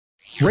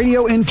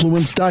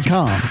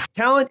radioinfluence.com.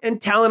 Talent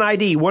and Talent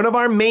ID, one of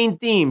our main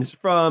themes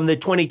from the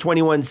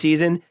 2021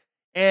 season.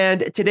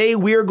 And today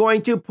we're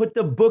going to put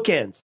the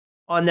bookends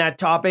on that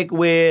topic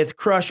with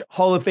Crush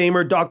Hall of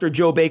Famer Dr.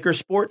 Joe Baker,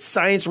 sports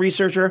science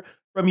researcher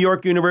from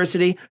York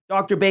University.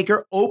 Dr.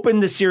 Baker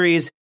opened the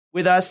series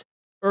with us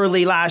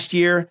early last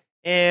year,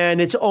 and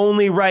it's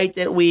only right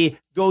that we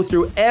go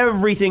through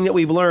everything that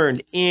we've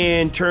learned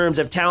in terms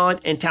of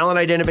talent and talent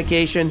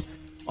identification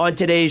on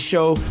today's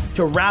show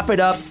to wrap it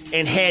up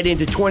and head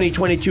into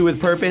 2022 with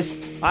purpose.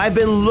 I've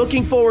been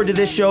looking forward to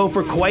this show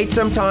for quite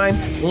some time.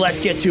 Let's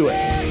get to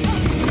it.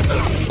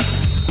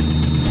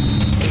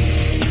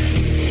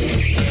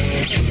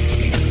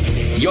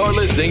 You're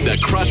listening to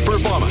Crush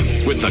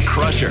Performance with the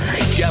Crusher,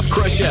 Jeff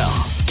Crushell.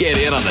 Get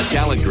in on the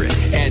talent grid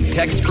and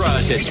text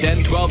Crush at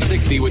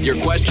 101260 with your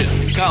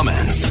questions,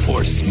 comments,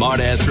 or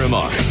smart-ass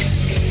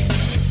remarks.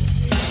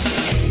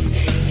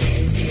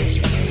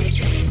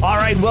 All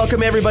right,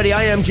 welcome everybody.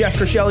 I am Jeff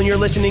Crushell, and you're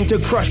listening to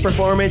Crush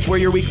Performance. We're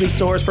your weekly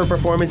source for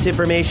performance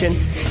information.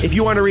 If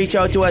you want to reach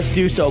out to us,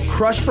 do so.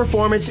 Crush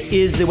Performance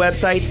is the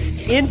website.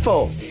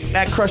 Info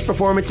at Crush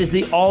Performance is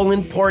the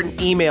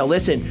all-important email.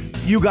 Listen,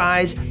 you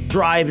guys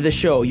drive the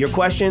show. Your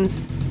questions,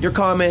 your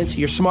comments,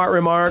 your smart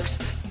remarks,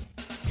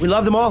 we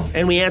love them all,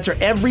 and we answer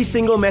every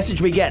single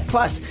message we get.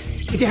 Plus,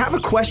 if you have a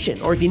question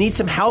or if you need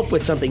some help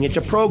with something, it's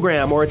a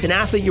program or it's an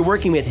athlete you're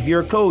working with, if you're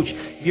a coach,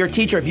 if you're a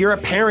teacher, if you're a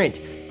parent,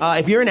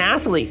 if you're an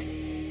athlete,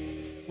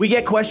 we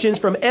get questions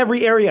from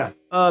every area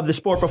of the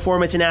sport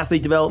performance and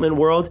athlete development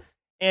world.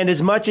 And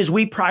as much as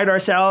we pride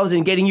ourselves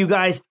in getting you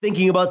guys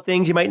thinking about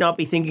things you might not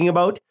be thinking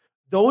about,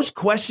 those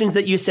questions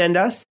that you send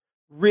us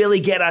really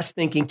get us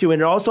thinking too.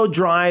 And it also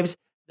drives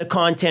the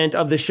content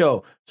of the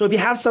show. So if you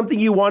have something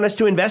you want us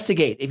to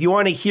investigate, if you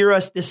want to hear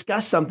us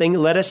discuss something,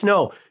 let us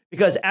know.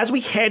 Because as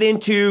we head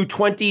into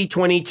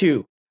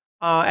 2022,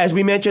 as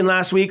we mentioned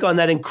last week on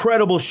that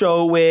incredible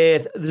show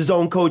with the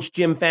Zone coach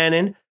Jim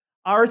Fannin,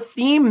 our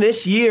theme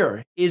this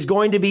year is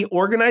going to be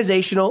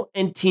organizational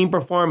and team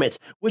performance,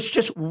 which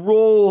just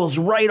rolls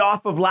right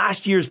off of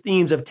last year's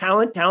themes of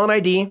talent, talent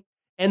ID,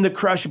 and the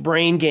Crush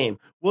Brain Game.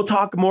 We'll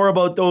talk more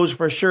about those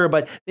for sure,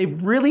 but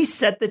they've really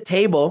set the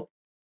table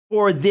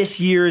for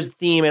this year's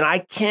theme, and I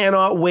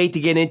cannot wait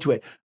to get into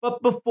it.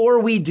 But before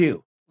we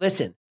do,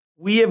 listen,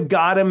 we have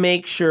got to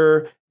make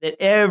sure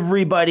that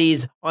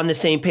everybody's on the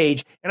same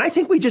page. And I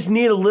think we just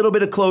need a little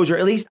bit of closure.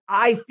 At least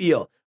I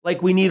feel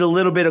like we need a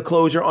little bit of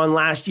closure on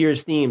last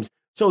year's themes.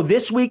 So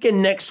this week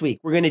and next week,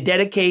 we're going to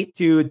dedicate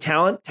to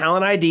talent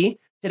ID,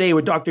 today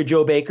with Dr.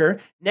 Joe Baker.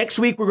 Next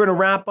week, we're going to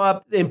wrap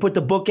up and put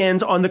the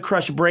bookends on the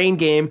Crush Brain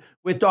Game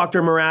with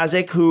Dr.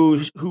 Mrazek,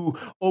 who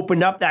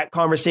opened up that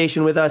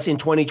conversation with us in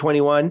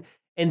 2021.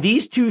 And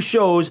these two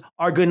shows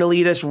are going to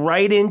lead us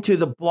right into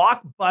the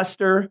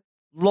blockbuster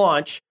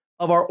launch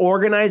of our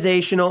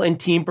organizational and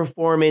team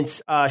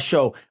performance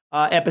episode,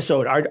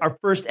 our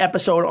first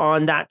episode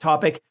on that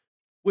topic,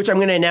 which I'm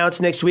going to announce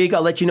next week.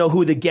 I'll let you know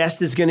who the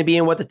guest is going to be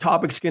and what the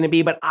topic's going to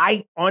be. But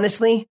I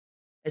honestly,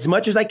 as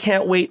much as I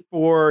can't wait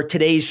for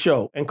today's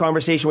show and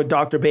conversation with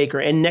Dr. Baker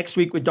and next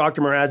week with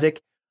Dr. Mrazek,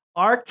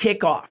 our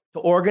kickoff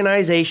to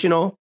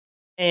organizational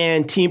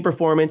and team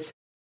performance,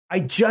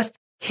 I just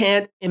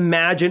can't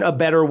imagine a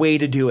better way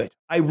to do it.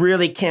 I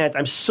really can't.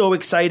 I'm so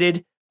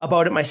excited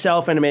about it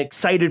myself, and I'm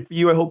excited for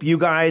you. I hope you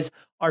guys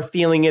are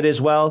feeling it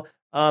as well.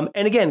 And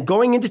again,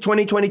 going into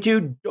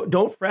 2022,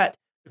 don't fret.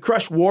 The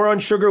Crush War on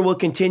Sugar will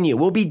continue.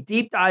 We'll be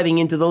deep diving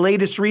into the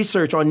latest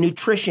research on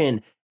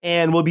nutrition,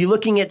 and we'll be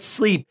looking at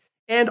sleep.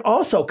 And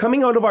also,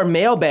 coming out of our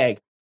mailbag,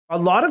 a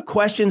lot of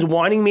questions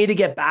wanting me to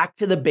get back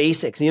to the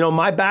basics. You know,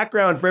 my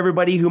background, for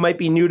everybody who might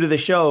be new to the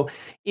show,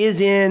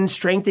 is in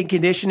strength and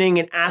conditioning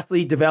and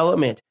athlete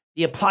development,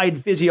 the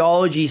applied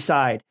physiology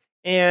side.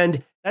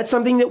 And that's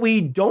something that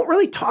we don't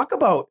really talk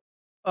about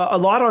a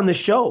lot on the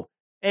show.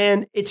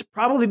 And it's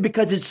probably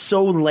because it's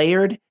so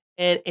layered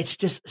and it's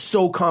just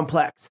so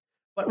complex.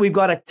 But we've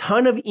got a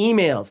ton of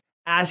emails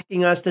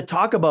asking us to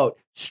talk about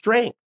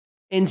strength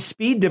and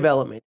speed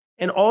development,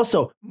 and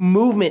also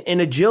movement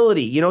and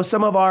agility. You know,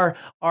 some of our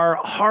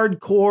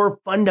hardcore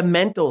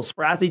fundamentals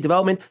for athlete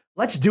development.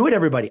 Let's do it,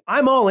 everybody.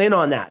 I'm all in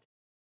on that.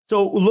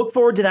 So look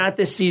forward to that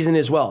this season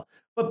as well.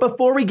 But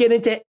before we get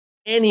into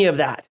any of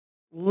that,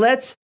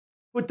 let's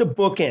put the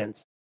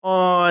bookends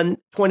on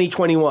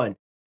 2021.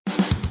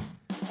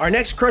 Our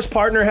next Crush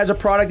partner has a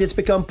product that's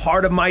become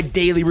part of my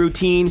daily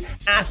routine,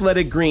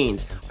 Athletic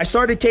Greens. I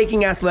started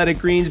taking Athletic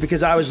Greens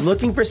because I was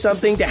looking for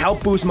something to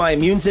help boost my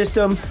immune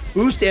system,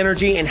 boost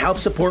energy, and help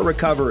support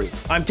recovery.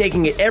 I'm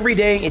taking it every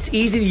day. It's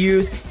easy to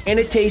use, and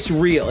it tastes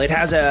real. It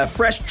has a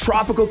fresh,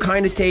 tropical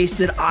kind of taste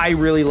that I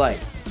really like.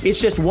 It's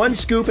just one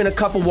scoop in a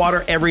cup of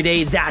water every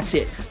day. That's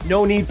it.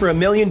 No need for a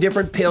million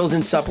different pills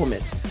and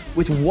supplements.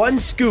 With one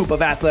scoop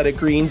of Athletic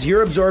Greens,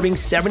 you're absorbing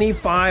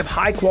 75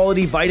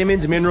 high-quality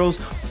vitamins, minerals,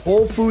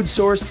 whole food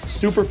sourced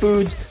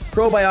superfoods,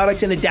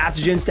 probiotics, and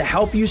adaptogens to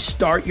help you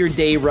start your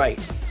day right.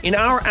 In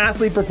our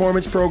athlete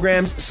performance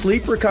programs,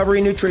 sleep, recovery,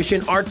 and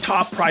nutrition are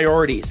top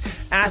priorities.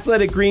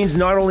 Athletic Greens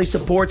not only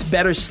supports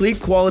better sleep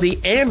quality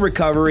and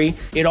recovery,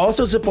 it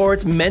also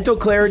supports mental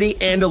clarity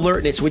and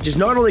alertness, which is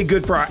not only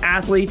good for our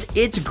athletes,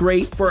 it's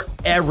great for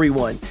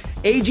everyone.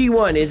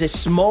 AG1 is a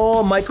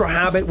small micro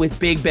habit with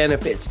big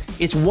benefits.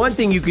 It's one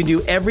thing you can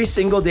do every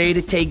single day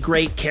to take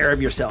great care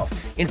of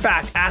yourself. In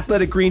fact,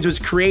 Athletic Greens was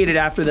created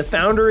after the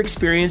founder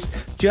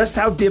experienced just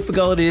how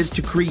difficult it is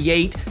to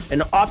create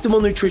an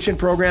optimal nutrition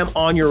program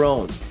on your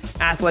own.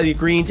 Athletic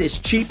Greens is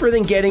cheaper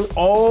than getting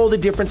all the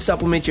different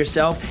supplements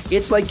yourself.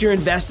 It's like you're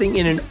investing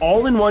in an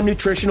all-in-one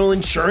nutritional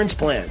insurance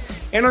plan.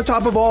 And on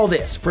top of all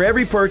this, for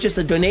every purchase,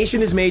 a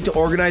donation is made to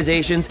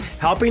organizations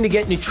helping to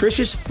get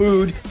nutritious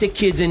food to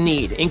kids in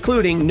need,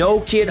 including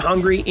No Kid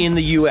Hungry in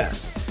the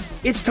U.S.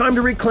 It's time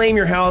to reclaim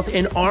your health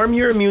and arm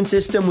your immune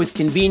system with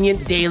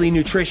convenient daily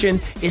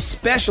nutrition,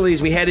 especially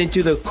as we head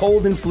into the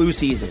cold and flu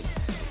season.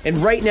 And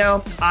right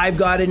now, I've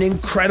got an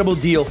incredible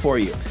deal for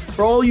you.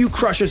 For all you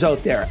crushers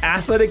out there,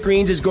 Athletic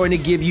Greens is going to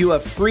give you a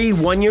free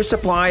 1-year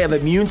supply of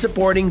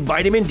immune-supporting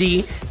vitamin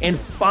D and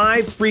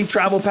 5 free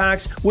travel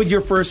packs with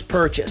your first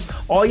purchase.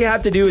 All you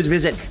have to do is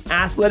visit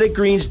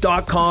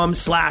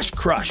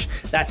athleticgreens.com/crush.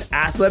 That's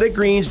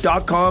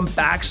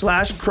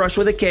athleticgreens.com/crush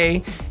with a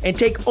K, and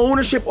take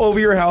ownership over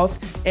your health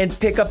and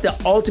pick up the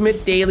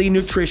ultimate daily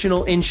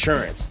nutritional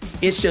insurance.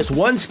 It's just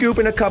 1 scoop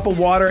in a cup of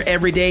water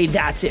every day.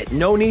 That's it.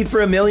 No need for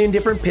a million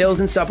different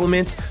pills and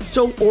supplements.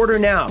 So order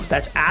now.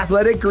 That's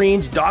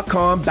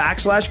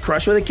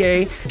athleticgreens.com/crush with a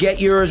K. Get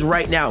yours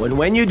right now. And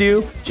when you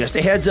do, just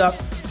a heads up,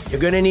 you're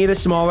going to need a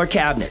smaller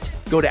cabinet.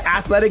 Go to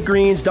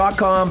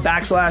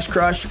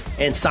athleticgreens.com/crush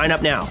and sign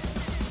up now.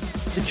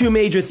 The 2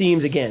 major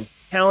themes again,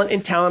 talent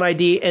and talent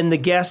ID, and the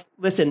guest.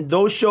 Listen,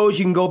 those shows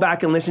you can go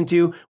back and listen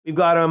to. We've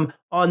got them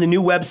on the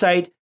new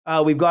website.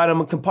 We've got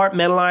them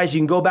compartmentalized. You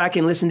can go back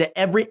and listen to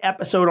every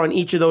episode on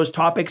each of those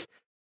topics.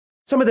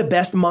 Some of the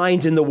best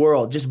minds in the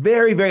world. Just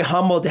very, very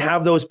humbled to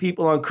have those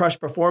people on Crush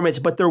Performance,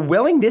 but their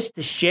willingness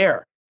to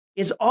share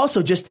is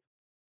also just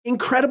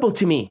incredible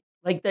to me.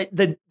 Like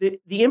the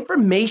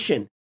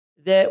information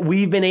that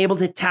we've been able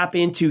to tap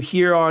into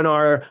here on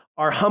our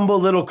humble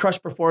little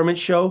Crush Performance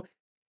show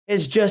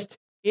is just,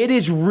 it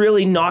is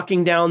really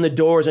knocking down the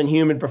doors on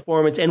human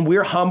performance, and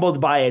we're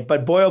humbled by it.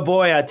 But boy, oh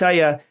boy, I tell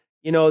you,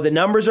 the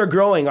numbers are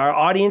growing, our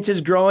audience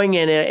is growing,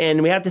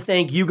 and we have to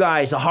thank you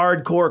guys, the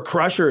hardcore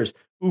crushers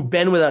who've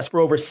been with us for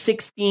over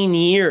 16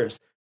 years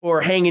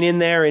for hanging in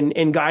there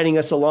and guiding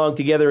us along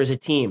together as a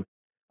team.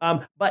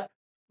 But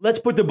let's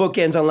put the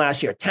bookends on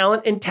last year.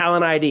 Talent and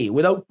talent ID.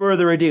 Without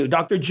further ado,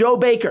 Dr. Joe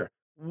Baker,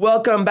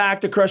 welcome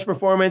back to Crush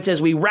Performance as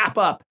we wrap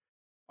up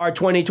our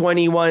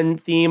 2021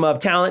 theme of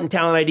talent and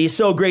talent ID.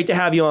 So great to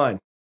have you on.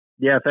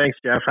 Yeah, thanks,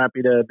 Jeff.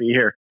 Happy to be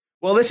here.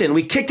 Well, listen,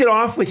 we kicked it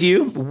off with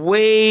you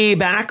way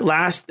back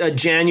last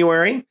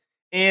January.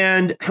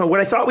 And what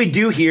I thought we'd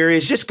do here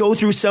is just go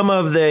through some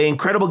of the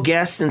incredible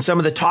guests and some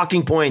of the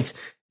talking points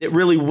that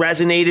really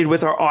resonated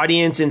with our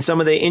audience and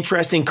some of the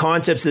interesting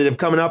concepts that have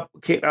come up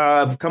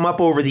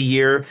over the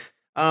year.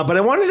 But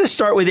I wanted to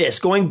start with this.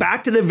 Going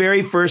back to the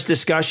very first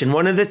discussion,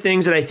 one of the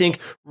things that I think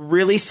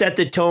really set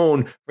the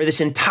tone for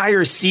this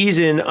entire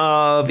season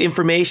of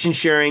information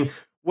sharing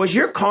was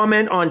your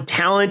comment on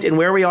talent and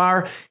where we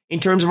are in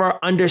terms of our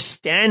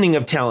understanding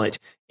of talent.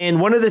 And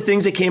one of the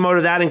things that came out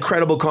of that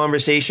incredible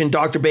conversation,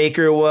 Dr.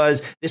 Baker,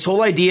 was this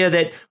whole idea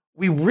that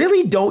we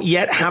really don't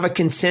yet have a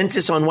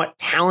consensus on what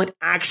talent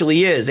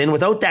actually is. And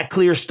without that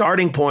clear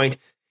starting point,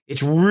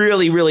 it's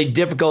really, really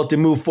difficult to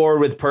move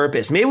forward with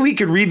purpose. Maybe we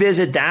could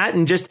revisit that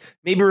and just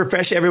maybe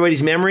refresh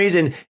everybody's memories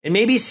and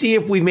maybe see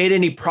if we've made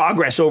any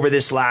progress over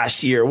this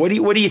last year. What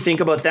do you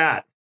think about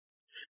that?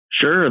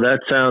 Sure.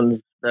 That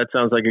sounds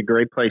like a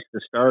great place to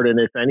start. And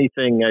if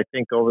anything, I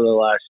think over the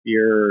last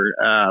year,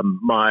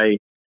 my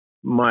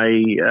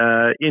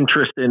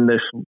interest in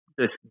this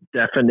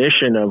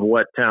definition of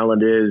what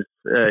talent is,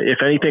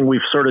 if anything,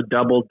 we've sort of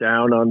doubled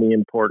down on the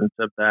importance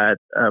of that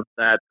as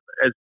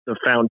the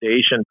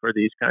foundation for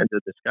these kinds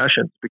of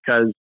discussions,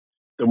 because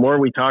the more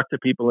we talk to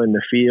people in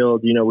the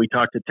field, we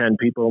talk to 10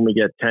 people and we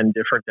get 10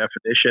 different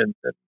definitions.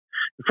 And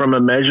from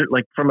a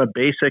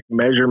basic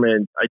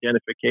measurement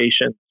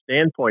identification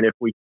standpoint, if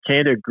we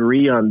can't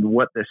agree on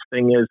what this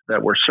thing is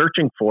that we're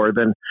searching for,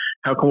 then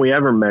how can we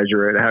ever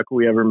measure it? How can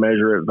we ever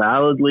measure it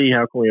validly?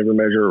 How can we ever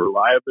measure it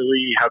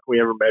reliably? How can we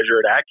ever measure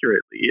it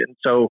accurately? And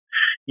so,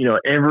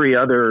 every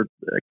other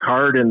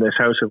card in this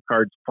house of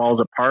cards falls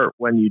apart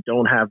when you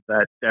don't have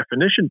that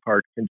definition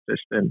part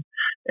consistent.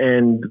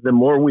 And the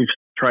more we've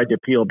tried to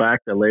peel back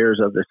the layers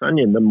of this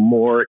onion, the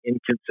more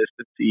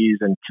inconsistencies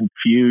and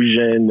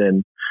confusion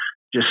and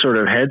just sort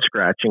of head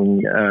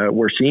scratching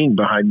we're seeing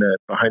behind the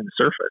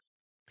surface.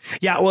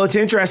 Yeah, well, it's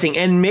interesting.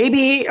 And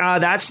maybe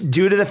that's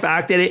due to the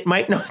fact that it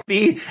might not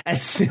be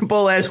as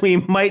simple as we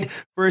might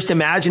first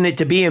imagine it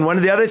to be. And one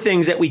of the other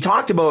things that we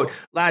talked about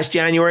last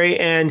January,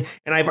 and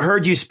I've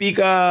heard you speak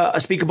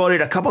about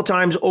it a couple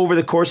times over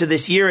the course of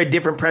this year at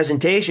different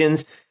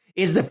presentations,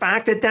 is the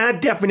fact that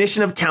that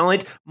definition of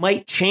talent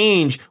might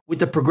change with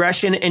the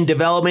progression and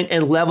development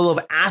and level of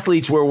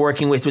athletes we're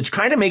working with, which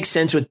kind of makes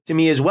sense to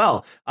me as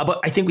well. But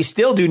I think we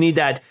still do need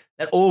that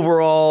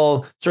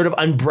overall sort of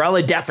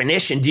umbrella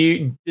definition.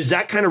 Does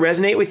that kind of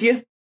resonate with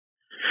you?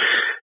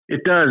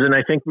 It does, and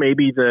I think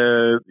maybe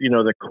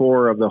the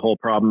core of the whole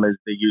problem is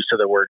the use of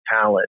the word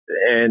talent,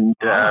 and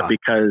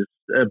because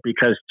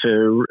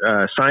to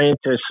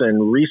scientists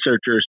and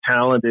researchers,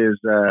 talent is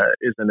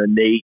an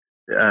innate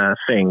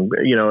thing.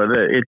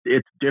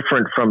 It's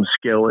different from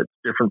skill, it's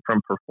different from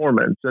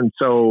performance, and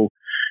so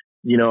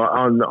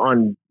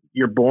on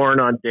you're born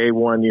on day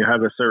one, you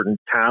have a certain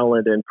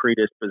talent and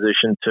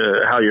predisposition to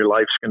how your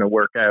life's going to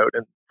work out,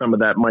 and some of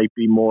that might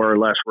be more or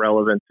less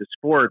relevant to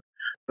sport.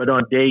 But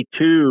on day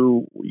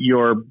two,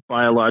 your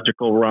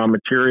biological raw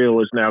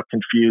material is now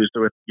confused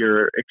with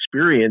your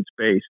experience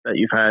base that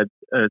you've had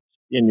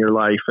in your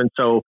life. And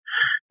so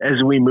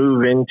as we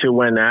move into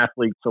when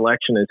athlete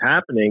selection is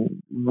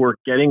happening, we're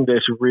getting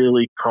this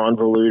really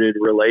convoluted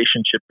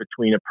relationship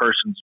between a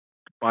person's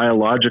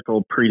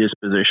biological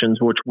predispositions,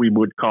 which we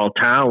would call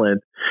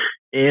talent,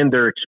 and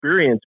their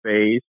experience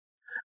base.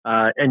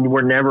 And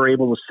we're never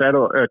able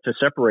to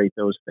separate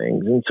those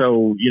things. And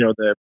so,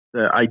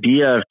 the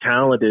idea of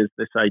talent is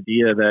this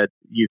idea that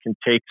you can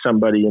take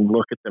somebody and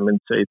look at them and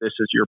say, this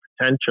is your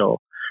potential.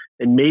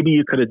 And maybe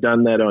you could have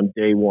done that on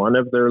day one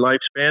of their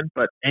lifespan,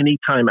 but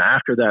anytime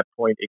after that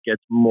point, it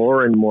gets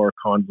more and more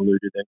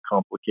convoluted and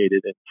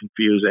complicated and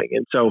confusing.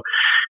 And so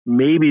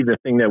maybe the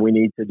thing that we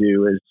need to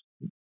do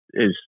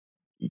is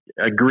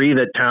agree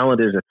that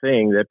talent is a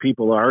thing, that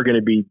people are going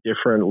to be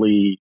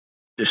differently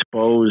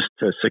disposed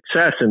to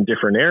success in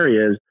different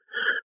areas,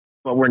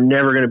 but we're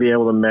never going to be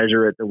able to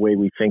measure it the way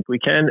we think we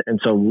can. And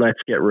so let's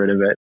get rid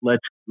of it.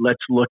 Let's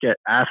look at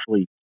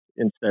athletes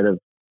instead of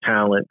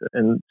talent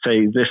and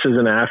say, this is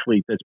an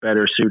athlete that's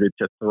better suited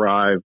to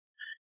thrive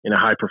in a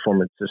high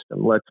performance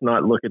system. Let's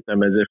not look at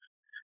them as if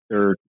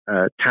their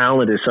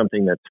talent is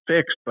something that's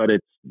fixed, but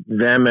it's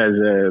them as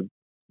a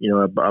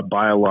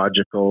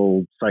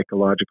biological,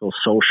 psychological,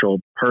 social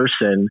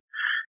person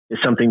is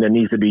something that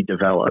needs to be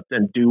developed.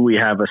 And do we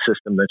have a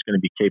system that's going to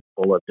be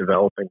capable of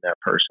developing that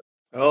person?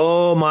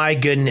 Oh my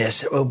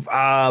goodness.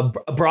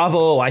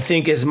 Bravo, I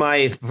think is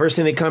my first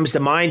thing that comes to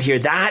mind here.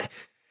 That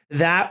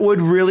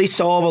would really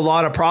solve a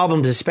lot of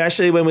problems,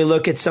 especially when we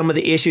look at some of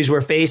the issues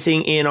we're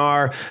facing in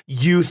our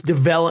youth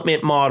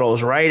development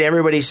models, right?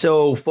 Everybody's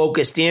so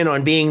focused in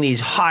on being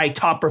these high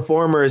top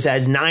performers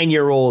as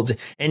 9-year-olds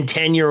and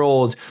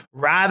 10-year-olds,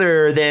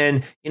 rather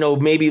than,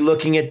 maybe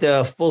looking at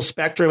the full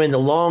spectrum and the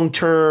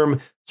long-term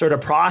sort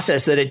of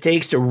process that it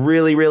takes to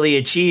really, really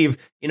achieve,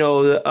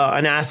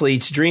 an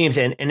athlete's dreams.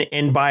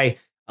 And by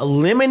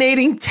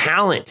eliminating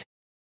talent,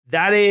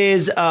 that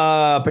is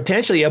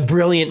potentially a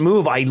brilliant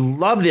move. I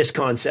love this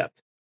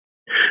concept.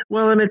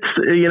 Well, and it's,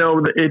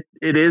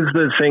 it is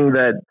the thing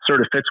that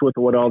sort of fits with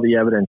what all the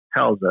evidence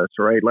tells us,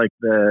 right? Like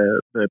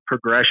the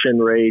progression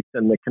rates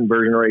and the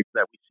conversion rates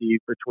that we see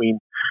between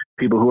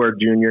people who are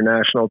junior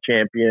national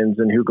champions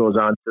and who goes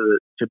on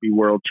to be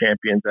world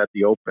champions at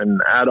the open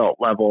adult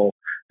level.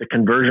 The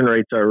conversion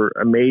rates are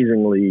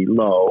amazingly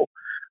low.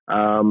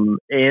 And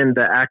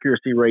the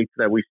accuracy rates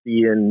that we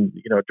see in,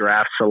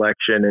 draft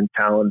selection and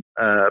talent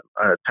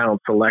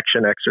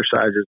selection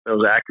exercises,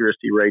 those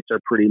accuracy rates are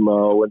pretty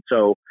low. And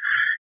so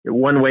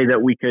one way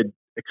that we could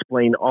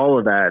explain all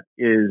of that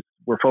is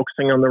we're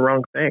focusing on the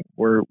wrong thing.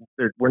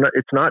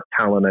 It's not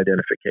talent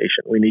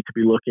identification. We need to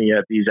be looking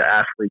at these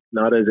athletes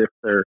not as if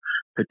their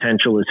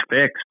potential is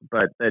fixed,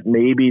 but that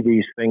maybe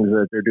these things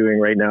that they're doing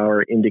right now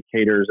are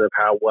indicators of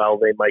how well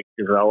they might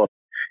develop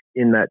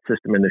in that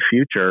system in the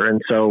future.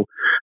 And so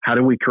how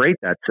do we create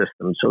that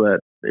system so that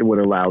it would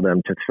allow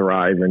them to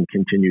thrive and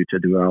continue to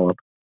develop?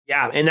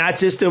 Yeah, and that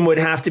system would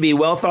have to be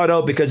well thought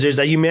out because there's,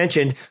 as you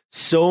mentioned,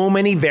 so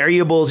many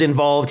variables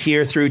involved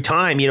here through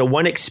time.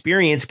 One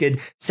experience could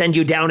send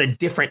you down a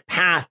different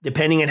path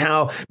depending on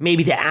how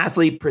maybe the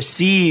athlete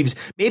perceives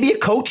maybe a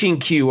coaching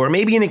cue or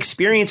maybe an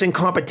experience in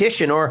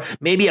competition or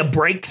maybe a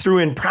breakthrough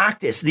in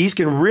practice. These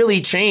can really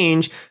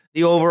change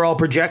the overall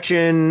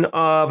projection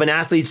of an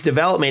athlete's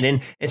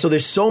development. And so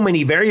there's so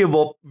many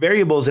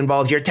variables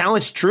involved here.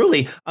 Talent's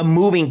truly a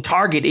moving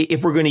target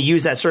if we're going to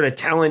use that sort of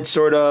talent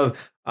sort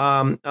of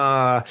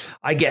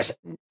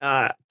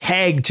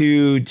tag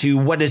to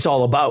what it's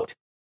all about.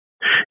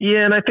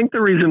 Yeah, and I think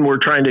the reason we're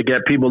trying to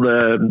get people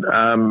to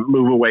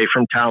move away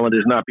from talent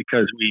is not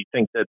because we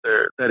think that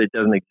it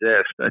doesn't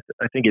exist.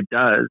 I think it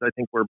does. I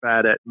think we're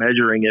bad at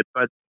measuring it,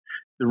 but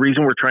the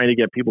reason we're trying to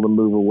get people to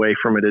move away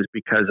from it is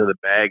because of the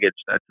baggage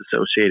that's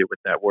associated with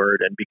that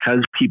word, and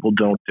because people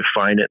don't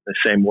define it in the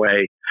same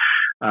way.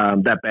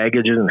 That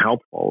baggage isn't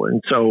helpful. And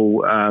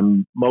so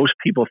most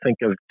people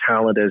think of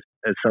talent as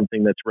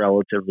something that's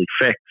relatively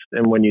fixed.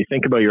 And when you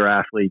think about your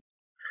athletes,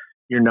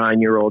 your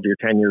 9-year-old, you're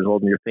 10 years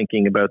old, and you're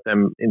thinking about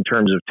them in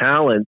terms of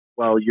talent,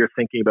 well, you're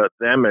thinking about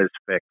them as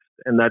fixed.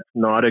 And that's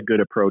not a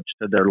good approach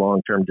to their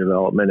long-term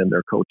development and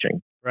their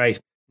coaching. Right.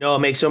 No, it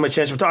makes so much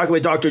sense. We're talking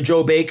with Dr.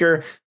 Joe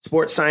Baker,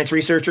 sports science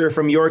researcher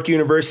from York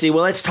University.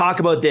 Well, let's talk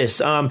about this.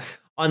 On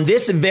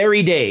this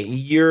very day,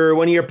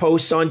 one of your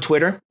posts on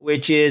Twitter,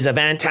 which is a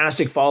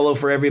fantastic follow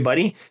for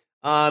everybody,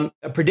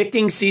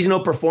 predicting seasonal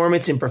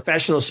performance in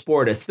professional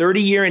sport, a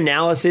 30-year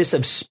analysis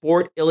of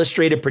Sport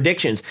Illustrated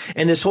predictions.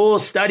 And this whole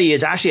study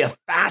is actually a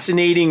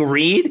fascinating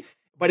read,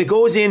 but it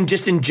goes in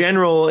just in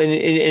general, in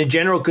a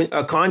general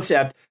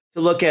concept to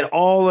look at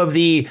all of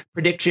the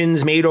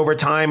predictions made over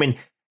time and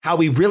how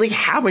we really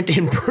haven't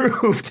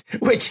improved,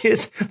 which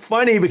is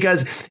funny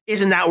because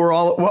isn't that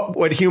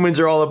what humans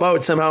are all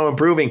about, somehow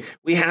improving?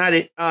 We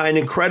had an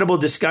incredible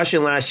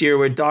discussion last year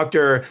with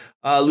Dr.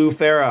 Lou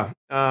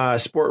Farah,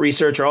 sport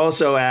researcher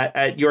also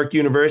at York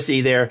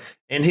University there,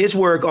 and his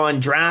work on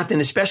draft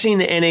and especially in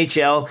the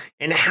NHL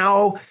and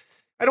how,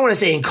 I don't want to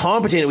say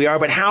incompetent we are,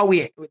 but how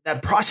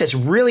that process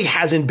really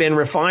hasn't been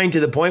refined to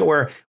the point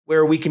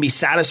where we can be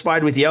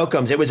satisfied with the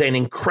outcomes. It was an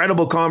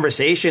incredible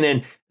conversation,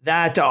 and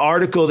that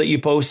article that you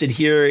posted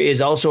here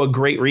is also a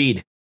great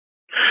read.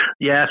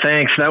 Yeah,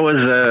 thanks. That was,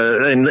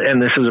 and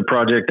this is a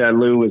project that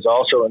Lou was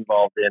also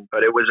involved in,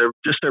 but it was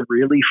just a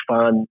really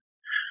fun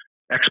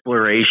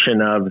exploration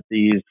of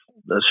the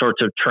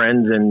sorts of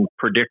trends and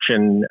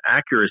prediction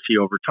accuracy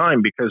over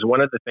time. Because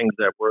one of the things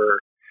that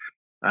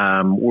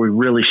we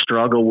really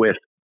struggle with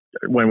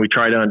when we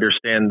try to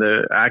understand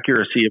the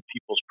accuracy of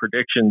people's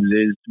predictions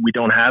is we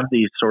don't have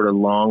these sort of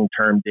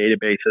long-term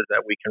databases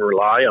that we can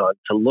rely on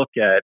to look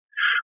at,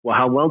 well,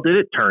 how well did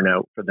it turn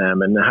out for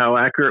them and how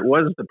accurate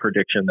was the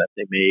prediction that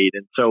they made?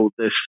 And so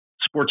this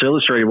Sports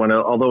Illustrated one,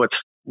 although it's,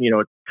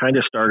 it kind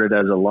of started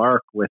as a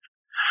lark with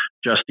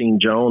Justine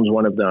Jones,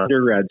 one of the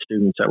undergrad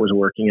students that was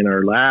working in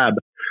our lab,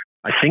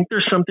 I think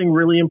there's something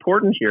really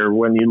important here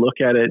when you look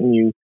at it and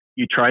you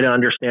try to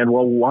understand,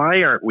 well,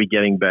 why aren't we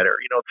getting better?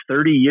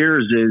 30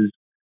 years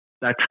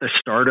that's the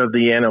start of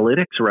the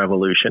analytics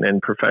revolution in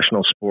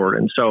professional sport.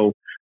 And so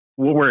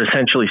what we're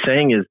essentially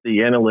saying is the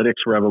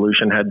analytics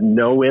revolution had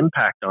no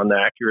impact on the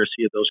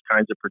accuracy of those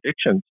kinds of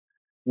predictions,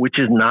 which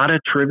is not a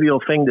trivial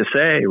thing to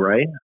say,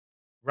 right?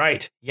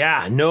 Right.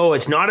 Yeah. No,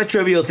 it's not a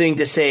trivial thing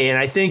to say. And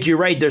I think you're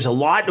right. There's a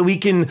lot we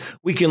can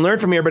learn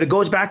from here, but it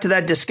goes back to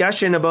that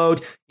discussion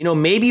about,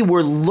 maybe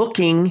we're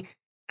looking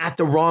at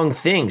the wrong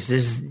things.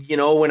 This,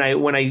 when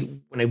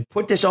I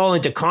put this all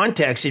into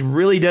context, it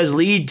really does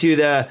lead to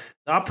the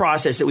thought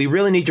process that we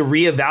really need to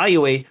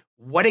reevaluate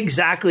what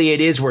exactly it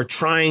is we're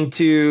trying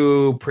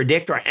to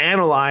predict or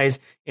analyze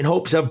in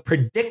hopes of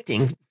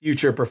predicting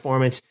future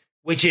performance,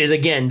 which is,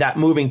 again, that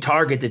moving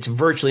target that's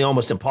virtually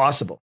almost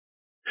impossible.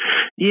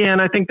 Yeah,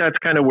 and I think that's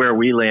kind of where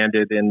we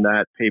landed in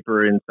that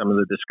paper in some of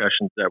the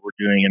discussions that we're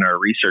doing in our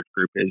research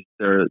group is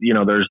there's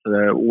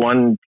the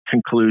one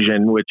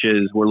conclusion, which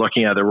is we're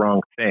looking at the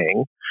wrong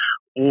thing,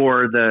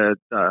 or the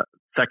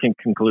second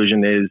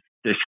conclusion is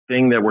this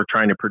thing that we're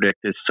trying to predict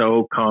is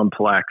so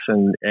complex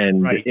and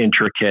right.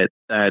 intricate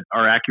that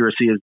our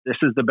accuracy this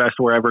is the best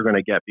we're ever going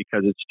to get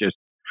because it's just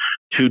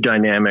too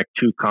dynamic,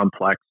 too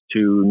complex,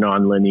 too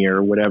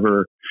nonlinear,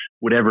 whatever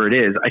it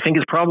is. I think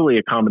it's probably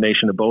a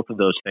combination of both of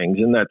those things.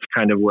 And that's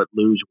kind of what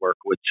Lou's work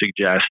would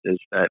suggest is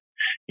that,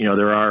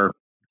 there are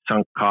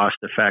sunk cost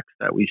effects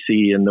that we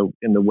see in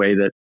the way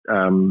that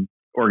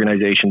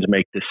organizations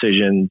make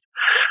decisions.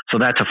 So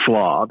that's a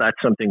flaw. That's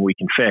something we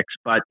can fix.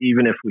 But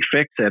even if we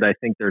fix it, I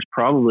think there's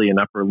probably an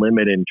upper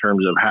limit in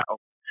terms of how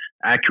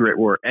accurate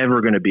we're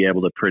ever going to be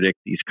able to predict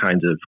these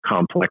kinds of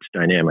complex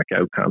dynamic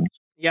outcomes.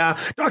 Yeah.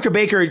 Dr.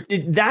 Baker,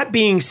 that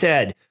being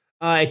said,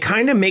 it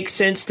kind of makes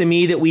sense to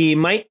me that we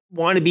might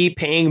want to be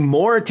paying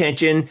more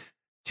attention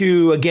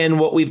to, again,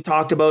 what we've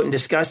talked about and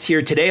discussed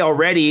here today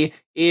already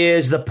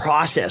is the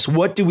process.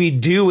 What do we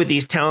do with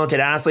these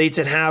talented athletes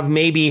that have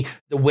maybe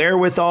the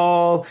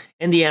wherewithal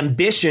and the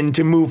ambition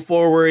to move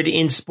forward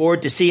in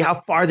sport to see how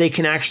far they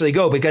can actually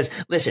go? Because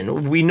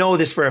listen, we know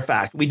this for a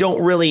fact. We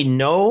don't really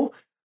know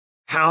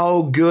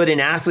how good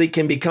an athlete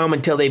can become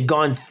until they've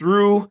gone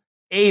through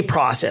a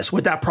process.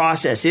 What that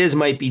process is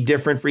might be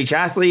different for each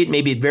athlete.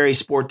 Maybe it varies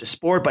sport to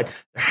sport, but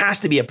there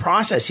has to be a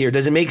process here.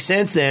 Does it make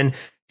sense then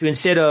to,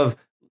 instead of,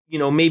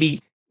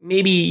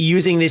 maybe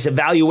using this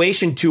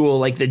evaluation tool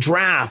like the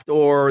draft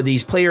or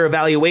these player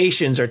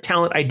evaluations or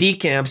talent ID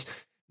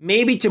camps,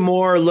 maybe to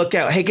more look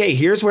at, hey,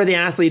 here's where the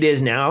athlete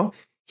is now.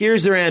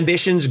 Here's their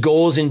ambitions,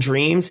 goals, and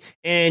dreams.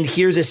 And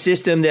here's a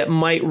system that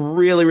might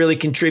really, really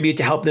contribute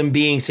to help them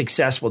being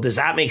successful. Does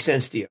that make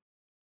sense to you?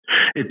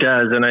 It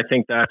does, and I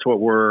think that's what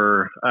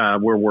we're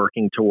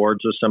working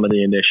towards with some of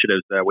the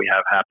initiatives that we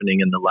have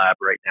happening in the lab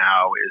right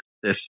now. Is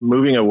this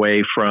moving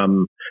away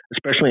from,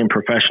 especially in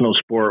professional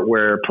sport,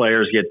 where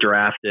players get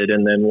drafted,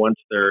 and then once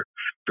they're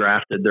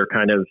drafted, they're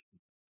kind of,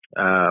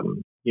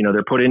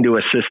 they're put into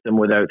a system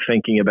without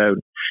thinking about,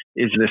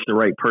 is this the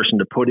right person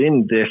to put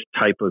in this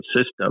type of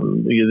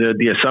system?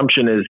 The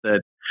assumption is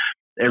that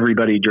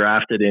everybody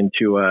drafted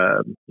into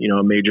a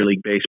Major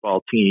League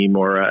Baseball team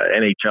or a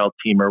NHL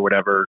team or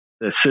whatever,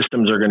 the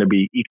systems are going to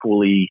be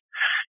equally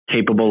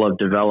capable of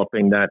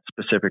developing that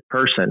specific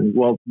person.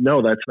 Well,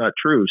 no, that's not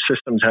true.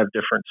 Systems have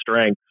different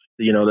strengths.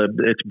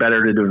 it's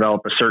better to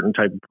develop a certain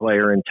type of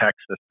player in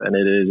Texas than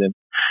it is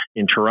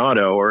in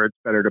Toronto, or it's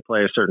better to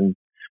play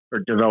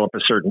develop a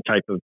certain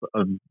type of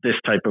this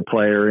type of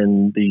player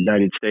in the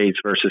United States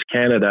versus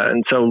Canada.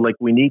 And so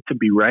we need to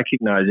be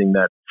recognizing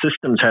that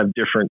systems have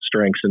different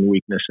strengths and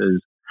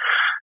weaknesses,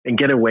 and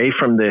get away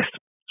from this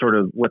sort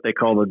of what they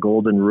call the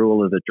golden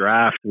rule of the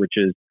draft, which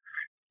is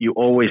you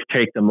always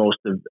take the most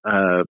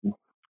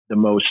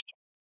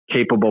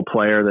capable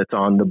player that's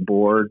on the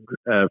board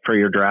for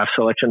your draft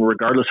selection,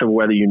 regardless of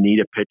whether you need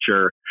a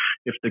pitcher.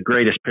 If the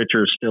greatest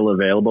pitcher is still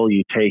available,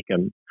 you take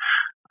him.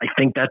 I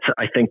think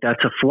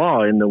that's a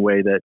flaw in the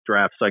way that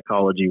draft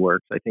psychology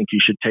works. I think you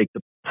should take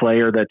the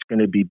player that's going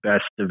to be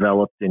best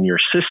developed in your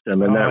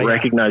system, and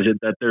recognize it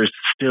that there's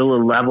still a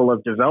level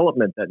of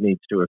development that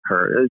needs to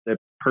occur. That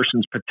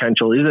person's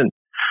potential isn't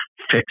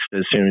fixed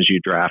as soon as you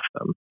draft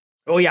them.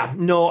 Oh yeah,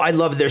 no, I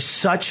love it. There's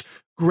such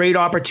great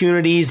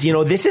opportunities.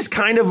 This is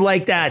kind of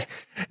like that.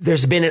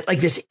 There's been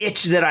this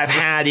itch that I've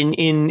had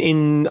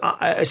in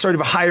sort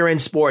of a higher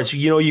end sports.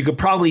 You could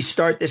probably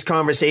start this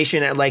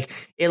conversation at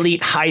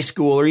elite high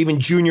school or even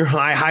junior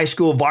high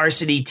school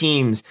varsity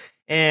teams,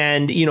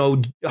 and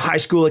high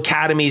school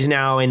academies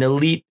now and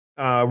elite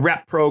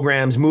rep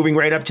programs moving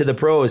right up to the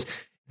pros.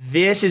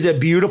 This is a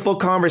beautiful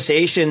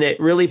conversation that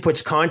really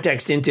puts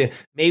context into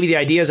maybe the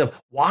ideas of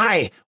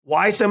why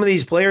some of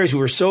these players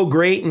who are so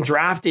great and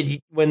drafted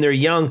when they're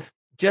young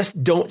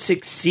just don't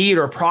succeed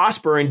or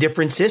prosper in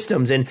different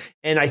systems. And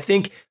I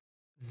think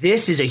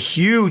this is a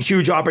huge,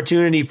 huge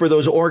opportunity for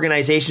those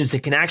organizations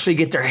that can actually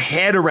get their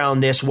head around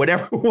this,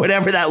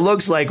 whatever that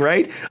looks like,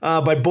 right?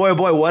 But boy, oh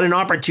boy, what an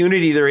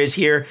opportunity there is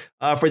here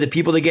for the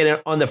people that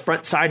get on the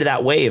front side of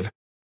that wave.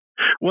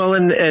 Well,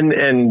 and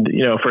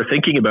if we're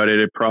thinking about it,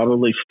 it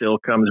probably still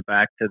comes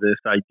back to this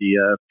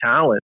idea of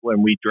talent.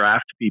 When we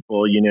draft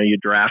people, you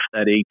draft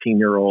that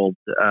 18-year-old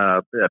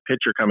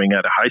pitcher coming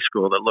out of high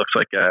school that looks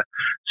like a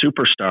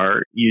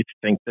superstar. You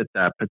think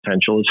that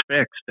potential is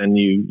fixed, and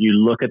you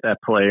look at that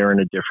player in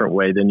a different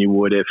way than you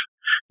would if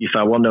you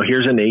thought, well, no,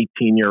 here's an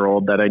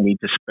 18-year-old that I need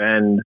to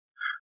spend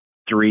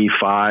 3,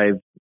 5,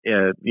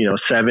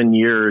 7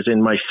 years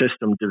in my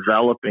system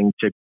developing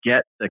to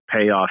get the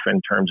payoff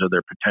in terms of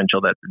their potential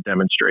that they're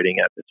demonstrating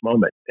at this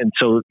moment. And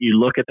so you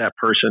look at that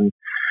person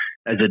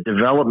as a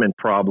development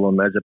problem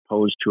as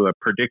opposed to a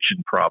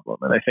prediction problem.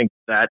 And I think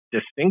that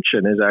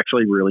distinction is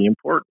actually really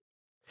important.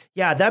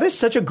 Yeah, that is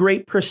such a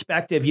great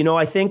perspective.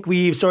 I think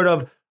we've sort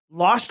of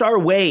lost our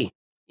way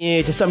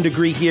to some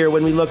degree here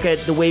when we look at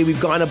the way we've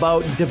gone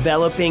about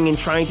developing and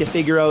trying to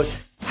figure out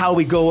how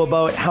we go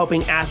about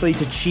helping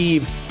athletes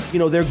achieve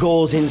their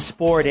goals in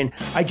sport. And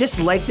I just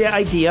like the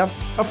idea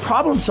of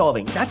problem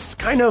solving. That's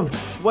kind of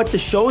what the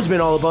show's been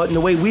all about and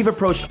the way we've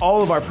approached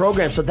all of our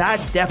programs. So that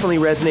definitely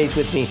resonates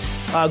with me.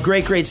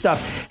 Great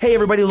stuff. Hey,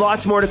 everybody,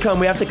 lots more to come.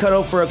 We have to cut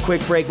out for a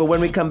quick break, but when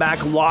we come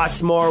back,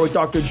 lots more with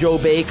Dr. Joe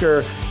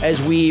Baker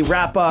as we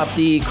wrap up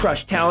the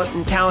Crush Talent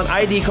and Talent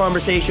ID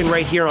conversation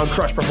right here on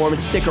Crush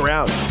Performance. Stick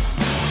around.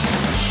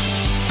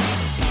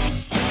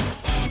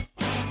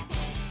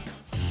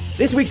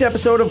 This week's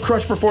episode of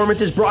Crush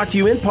Performance is brought to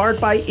you in part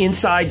by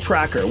Inside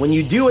Tracker. When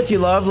you do what you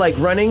love, like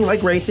running,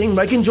 like racing,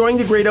 like enjoying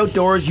the great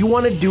outdoors, you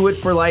want to do it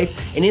for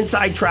life, and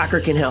Inside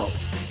Tracker can help.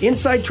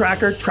 Inside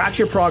Tracker tracks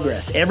your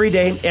progress every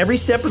day, every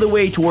step of the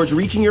way towards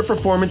reaching your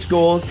performance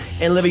goals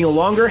and living a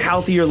longer,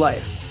 healthier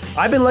life.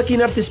 I've been lucky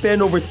enough to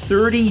spend over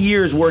 30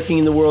 years working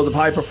in the world of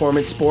high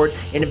performance sport,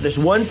 and if there's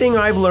one thing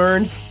I've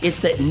learned, it's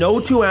that no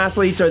two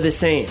athletes are the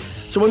same.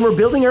 So when we're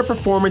building our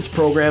performance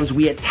programs,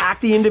 we attack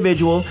the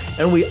individual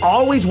and we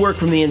always work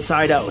from the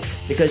inside out,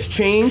 because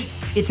change,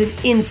 it's an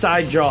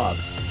inside job.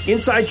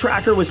 Inside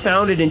Tracker was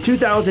founded in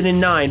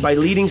 2009 by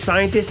leading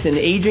scientists in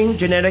aging,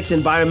 genetics,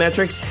 and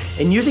biometrics,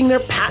 and using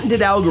their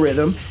patented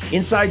algorithm,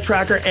 Inside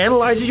Tracker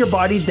analyzes your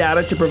body's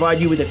data to provide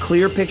you with a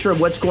clear picture of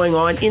what's going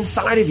on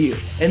inside of you.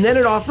 And then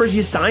it offers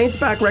you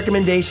science-backed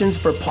recommendations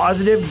for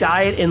positive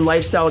diet and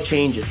lifestyle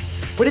changes.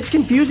 But it's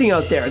confusing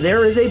out there.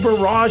 There is a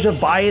barrage of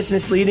biased,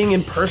 misleading,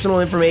 and personal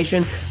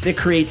information that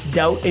creates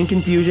doubt and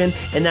confusion,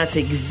 and that's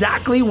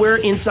exactly where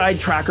Inside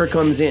Tracker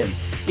comes in.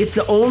 It's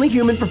the only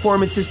human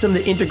performance system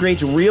that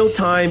integrates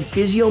real-time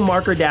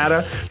physio-marker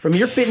data from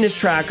your fitness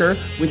tracker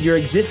with your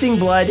existing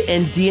blood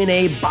and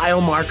DNA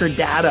biomarker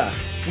data.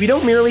 We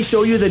don't merely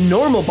show you the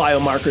normal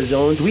biomarker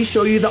zones, we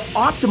show you the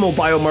optimal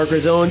biomarker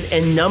zones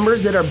and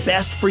numbers that are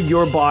best for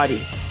your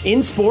body.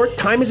 In sport,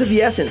 time is of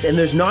the essence, and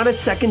there's not a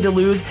second to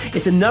lose.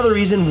 It's another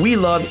reason we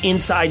love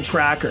Inside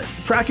Tracker.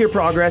 Track your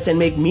progress and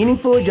make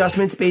meaningful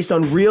adjustments based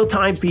on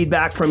real-time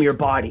feedback from your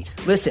body.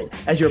 Listen,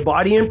 as your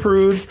body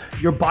improves,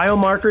 your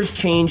biomarkers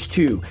change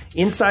too.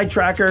 Inside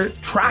Tracker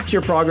tracks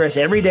your progress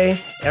every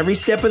day, every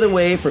step of the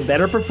way for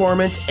better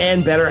performance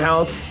and better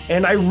health.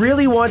 And I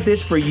really want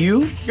this for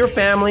you, your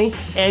family,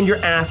 and your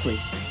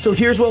athletes. So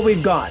here's what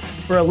we've got.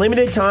 For a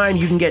limited time,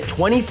 you can get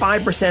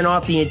 25%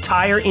 off the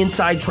entire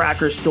Inside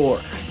Tracker store.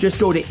 Just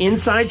go to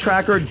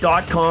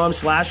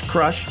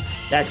insidetracker.com/crush.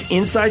 That's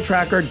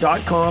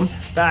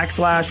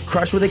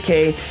insidetracker.com/crush with a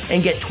K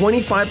and get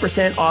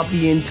 25% off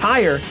the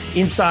entire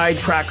Inside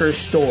Tracker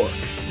store.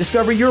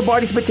 Discover your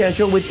body's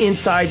potential with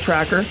Inside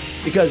Tracker,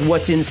 because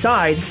what's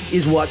inside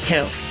is what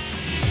counts.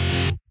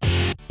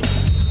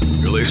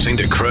 You're listening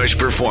to Crush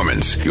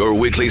Performance, your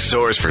weekly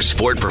source for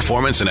sport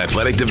performance and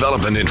athletic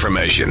development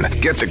information.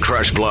 Get the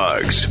Crush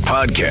blogs,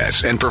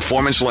 podcasts, and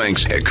performance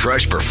links at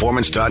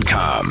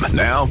crushperformance.com.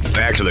 Now,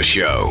 back to the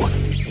show.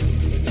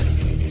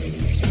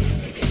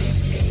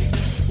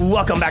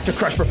 Welcome back to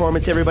Crush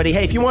Performance, everybody.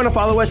 Hey, if you want to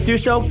follow us, do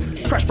so.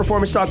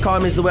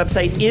 Crushperformance.com is the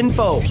website.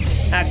 Info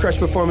at Crush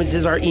Performance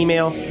is our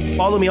email.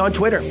 Follow me on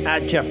Twitter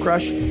at Jeff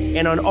Crush,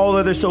 and on all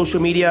other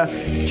social media.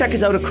 Check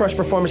us out at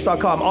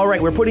crushperformance.com. All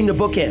right, we're putting the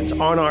bookends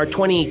on our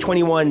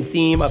 2021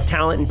 theme of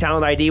talent and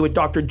talent ID with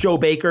Dr. Joe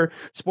Baker,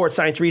 sports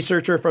science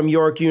researcher from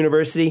York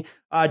University.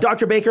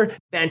 Dr. Baker,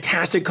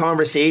 fantastic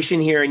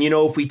conversation here. And,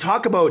 if we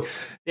talk about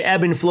the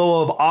ebb and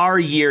flow of our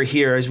year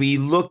here, as we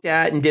looked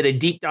at and did a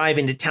deep dive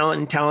into talent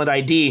and talent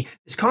ID,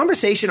 this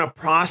conversation of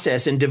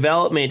process and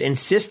development and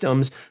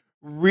systems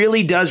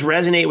really does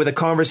resonate with a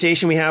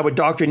conversation we had with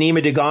Dr.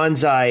 Nima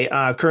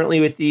Daganzai, currently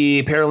with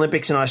the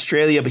Paralympics in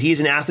Australia, but he's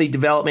an athlete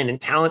development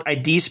and talent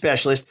ID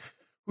specialist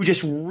who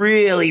just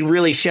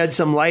really shed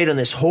some light on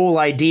this whole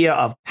idea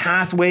of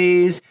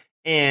pathways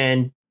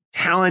and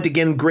talent.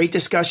 Again, great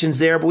discussions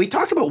there, but we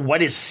talked about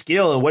what is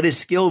skill and what is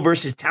skill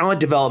versus talent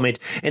development.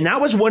 And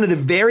that was one of the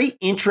very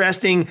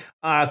interesting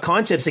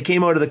concepts that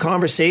came out of the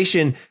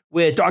conversation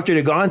with Dr.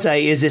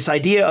 Daganzai, is this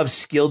idea of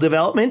skill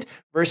development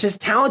versus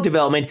talent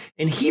development.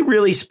 And he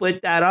really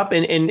split that up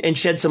and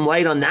shed some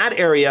light on that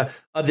area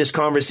of this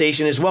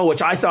conversation as well,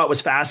 which I thought was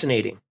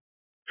fascinating.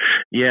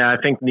 Yeah,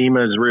 I think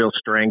Nima's real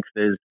strength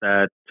is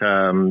that,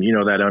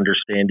 that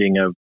understanding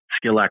of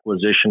skill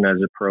acquisition as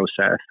a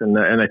process. And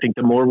I think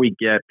the more we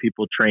get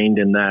people trained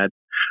in that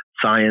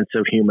science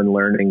of human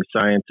learning,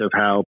 science of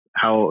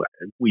how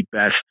we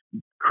best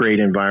create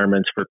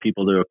environments for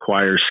people to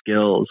acquire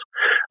skills,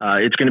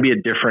 it's going to be a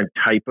different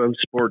type of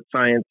sport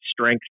science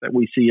strength that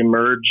we see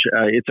emerge.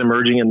 It's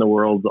emerging in the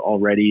world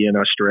already in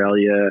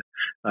Australia.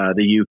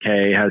 The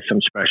UK has some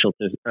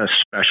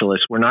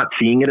specialists. We're not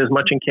seeing it as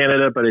much in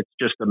Canada, but it's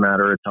just a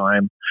matter of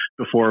time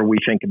before we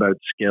think about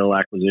skill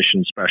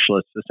acquisition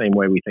specialists the same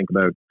way we think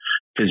about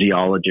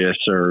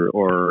physiologists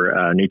or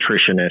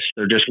nutritionists.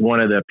 They're just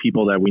one of the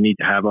people that we need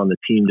to have on the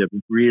team to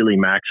really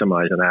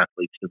maximize an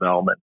athlete's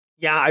development.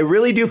 Yeah, I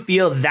really do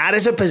feel that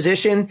is a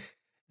position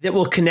that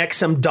will connect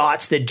some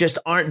dots that just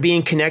aren't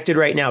being connected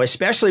right now,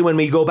 especially when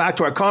we go back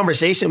to our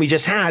conversation we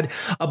just had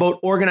about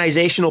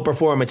organizational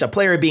performance, a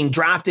player being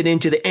drafted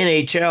into the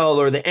NHL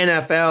or the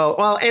NFL.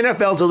 Well,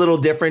 NFL's a little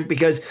different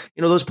because,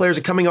 those players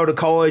are coming out of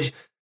college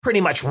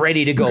pretty much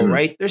ready to go,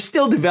 right? There's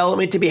still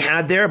development to be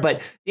had there,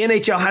 but the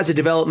NHL has a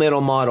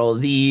developmental model.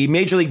 The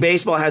Major League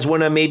Baseball has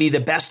one of maybe the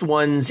best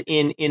ones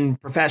in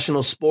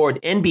professional sport.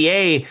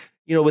 NBA,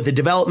 with the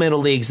developmental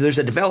leagues, there's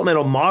a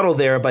developmental model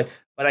there, but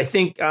I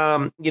think,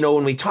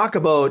 when we talk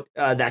about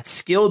that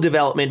skill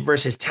development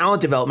versus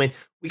talent development,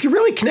 we can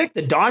really connect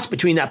the dots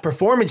between that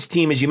performance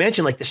team, as you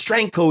mentioned, like the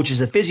strength coaches,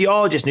 the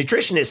physiologists,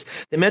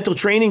 nutritionists, the mental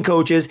training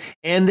coaches,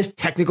 and the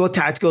technical,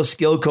 tactical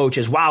skill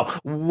coaches. Wow,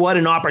 what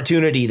an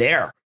opportunity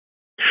there.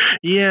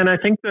 Yeah, and I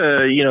think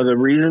the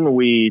reason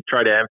we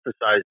try to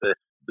emphasize the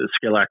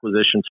skill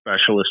acquisition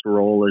specialist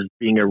role as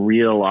being a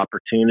real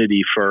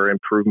opportunity for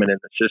improvement in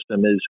the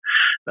system is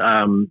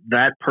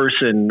that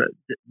person,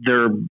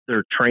 their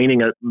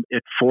training,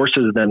 it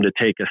forces them to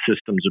take a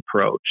systems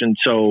approach. And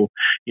so,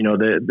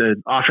 the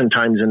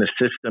oftentimes in a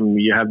system,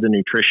 you have the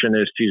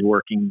nutritionist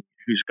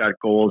who's got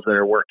goals that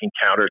are working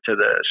counter to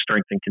the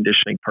strength and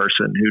conditioning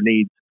person who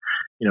needs,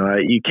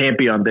 you can't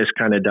be on this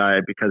kind of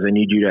diet because I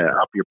need you to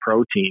up your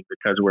protein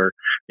because we're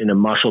in a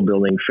muscle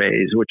building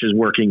phase, which is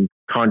working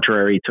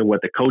contrary to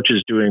what the coach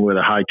is doing with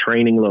a high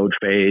training load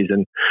phase.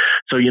 And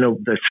so,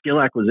 the skill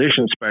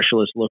acquisition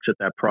specialist looks at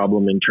that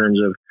problem in terms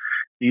of,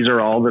 these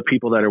are all the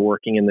people that are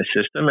working in the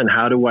system, and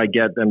how do I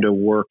get them to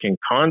work in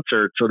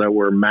concert so that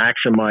we're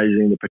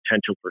maximizing the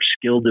potential for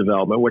skill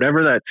development,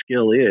 whatever that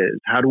skill is?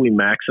 How do we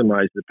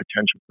maximize the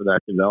potential for that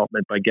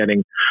development by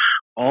getting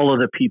all of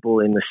the people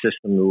in the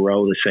system to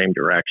row the same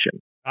direction?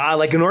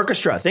 Like an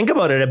orchestra. Think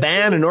about it. A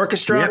band, an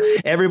orchestra,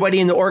 everybody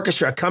in the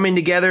orchestra coming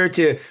together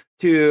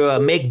to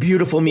make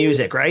beautiful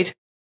music, right?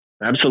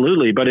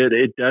 Absolutely. But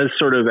it does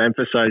sort of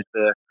emphasize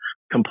the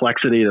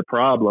complexity of the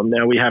problem.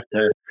 Now we have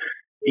to,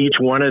 each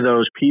one of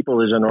those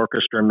people is an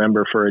orchestra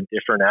member for a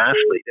different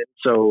athlete. And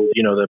so,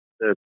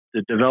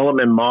 the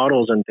development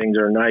models and things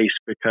are nice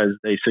because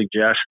they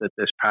suggest that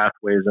this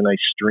pathway is a nice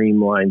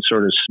streamlined,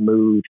 sort of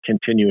smooth,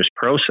 continuous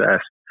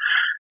process.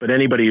 But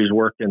anybody who's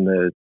worked in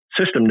the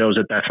system knows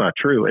that that's not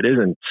true. It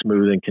isn't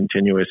smooth and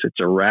continuous. It's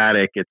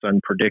erratic. It's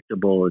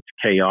unpredictable. It's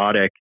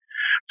chaotic.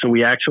 So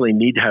we actually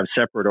need to have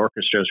separate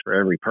orchestras for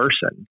every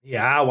person.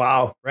 Yeah,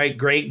 wow. Right.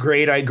 Great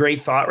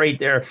thought right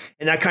there.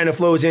 And that kind of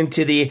flows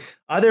into the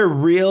other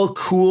real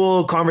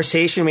cool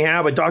conversation we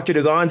had with Dr.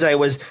 Daganzai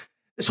was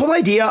this whole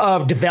idea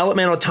of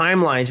developmental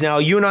timelines. Now,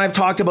 you and I have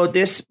talked about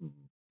this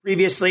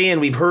previously,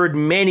 and we've heard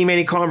many,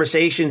 many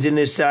conversations in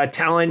this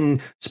talent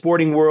and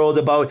sporting world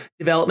about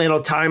developmental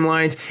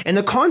timelines and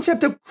the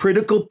concept of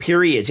critical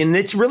periods. And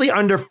it's really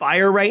under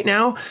fire right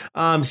now.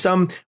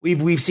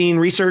 We've seen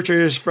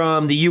researchers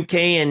from the UK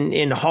and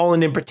in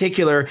Holland in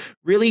particular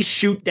really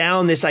shoot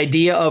down this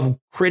idea of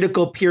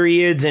critical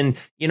periods. And,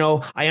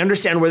 I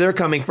understand where they're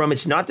coming from.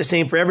 It's not the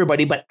same for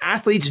everybody, but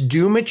athletes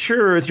do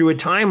mature through a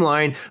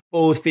timeline,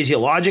 both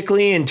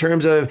physiologically and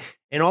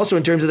also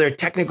in terms of their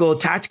technical,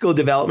 tactical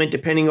development,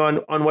 depending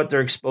on what they're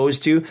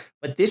exposed to.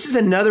 But this is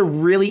another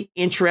really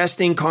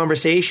interesting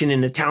conversation in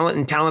the talent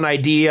and talent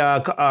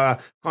idea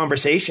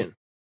conversation.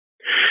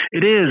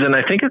 It is, and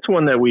I think it's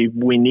one that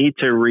we need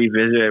to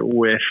revisit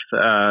with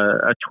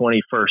a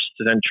 21st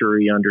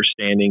century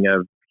understanding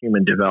of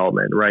human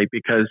development, right?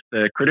 Because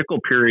the critical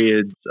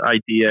periods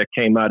idea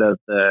came out of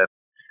the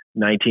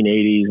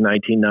 1980s,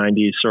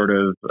 1990s, sort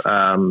of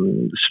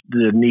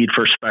the need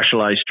for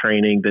specialized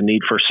training, the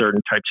need for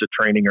certain types of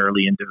training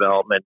early in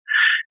development.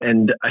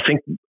 And I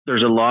think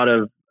there's a lot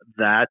of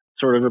that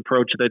sort of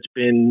approach that's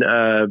been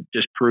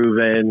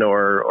disproven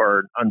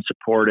or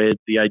unsupported.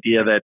 The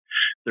idea that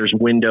there's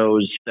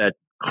windows that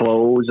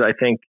close, I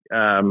think,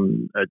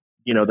 that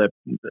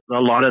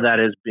a lot of that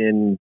has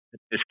been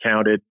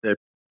discounted. The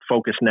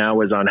focus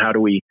now is on how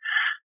do we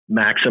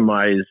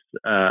maximize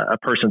a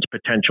person's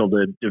potential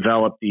to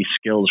develop these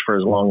skills for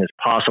as long as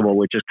possible,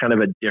 which is kind of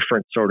a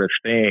different sort of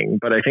thing.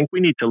 But I think we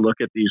need to look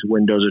at these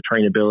windows of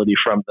trainability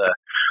from the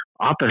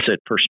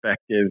opposite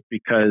perspective,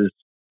 because,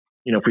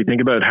 if we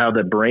think about how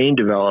the brain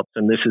develops,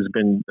 and this has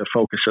been the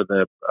focus of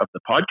the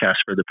podcast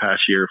for the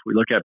past year, if we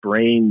look at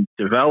brain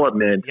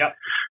development, yep.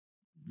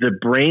 The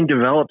brain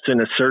develops in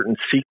a certain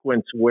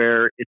sequence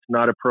where it's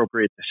not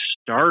appropriate to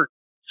start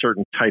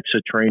certain types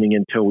of training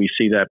until we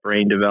see that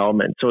brain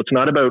development. So it's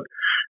not about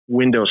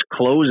windows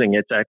closing.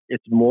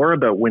 It's more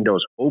about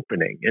windows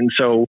opening. And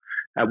so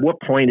at what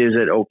point is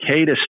it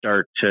okay to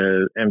start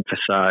to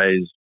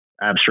emphasize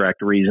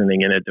abstract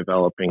reasoning in a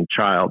developing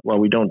child? Well,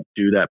 we don't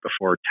do that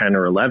before 10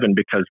 or 11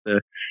 because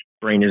the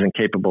brain isn't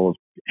capable of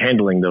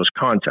handling those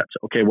concepts.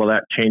 Okay, well,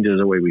 that changes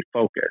the way we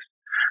focus.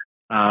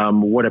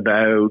 What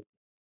about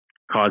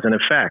cause and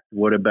effect?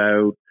 What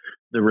about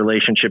the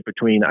relationship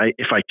between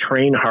if I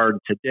train hard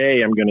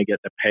today, I'm going to get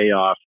the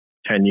payoff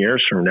 10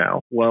 years from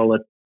now? Well,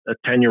 a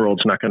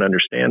 10-year-old's not going to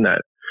understand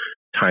that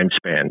time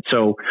span.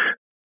 So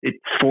it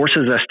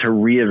forces us to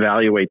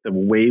reevaluate the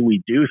way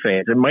we do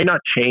things. It might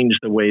not change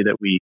the way that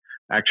we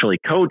actually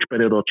coach,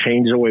 but it'll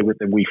change the way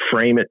that we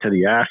frame it to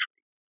the athlete.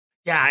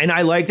 Yeah, and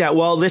I like that.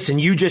 Well, listen,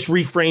 you just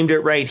reframed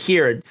it right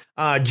here.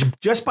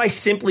 Just by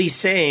simply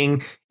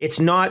saying it's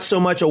not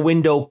so much a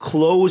window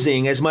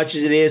closing as much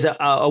as it is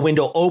a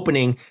window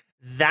opening.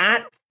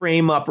 That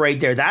frame up right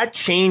there, that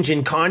change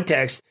in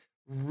context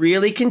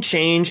really can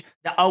change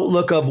the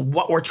outlook of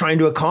what we're trying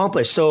to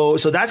accomplish. So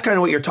that's kind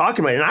of what you're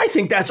talking about. And I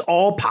think that's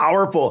all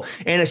powerful.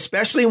 And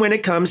especially when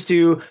it comes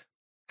to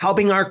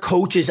helping our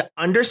coaches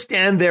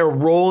understand their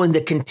role in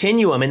the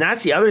continuum. And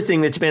that's the other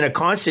thing that's been a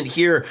constant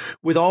here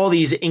with all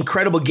these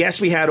incredible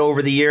guests we had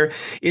over the year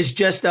is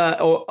just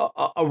a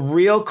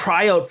real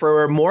cry out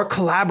for more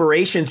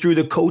collaboration through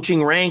the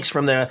coaching ranks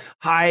from the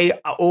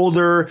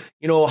older,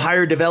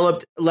 higher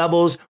developed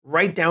levels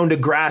right down to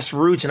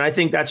grassroots. And I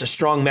think that's a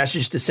strong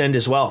message to send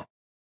as well.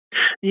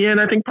 Yeah,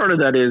 and I think part of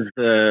that is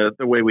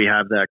the way we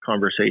have that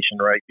conversation,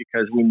 right?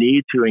 Because we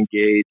need to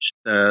engage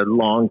the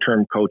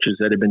long-term coaches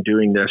that have been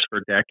doing this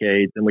for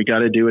decades, and we got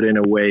to do it in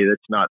a way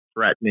that's not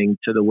threatening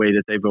to the way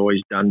that they've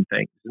always done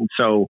things. And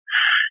so,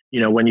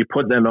 when you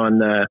put them on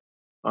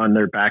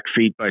their back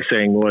feet by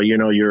saying, "Well,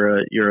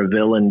 you're a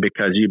villain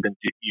because you've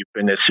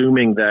been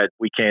assuming that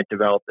we can't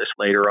develop this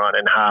later on,"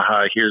 and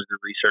here's the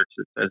research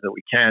that says that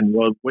we can.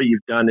 Well, what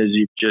you've done is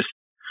you've just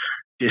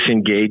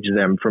disengage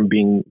them from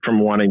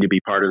wanting to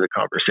be part of the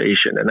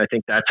conversation. And I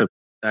think that's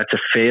a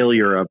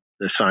failure of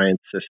the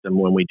science system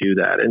when we do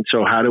that. And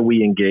so how do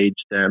we engage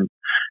them?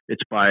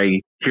 It's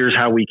by, here's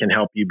how we can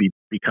help you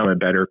become a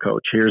better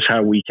coach. Here's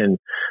how we can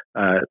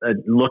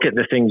look at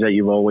the things that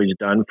you've always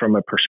done from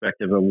a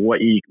perspective of what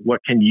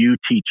can you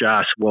teach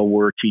us while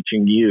we're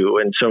teaching you.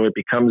 And so it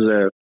becomes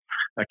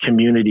a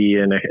community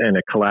and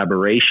a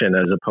collaboration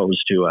as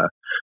opposed to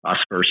us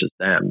versus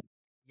them.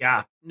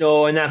 Yeah,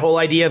 no, and that whole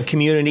idea of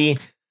community,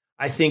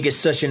 I think, is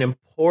such an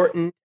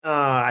important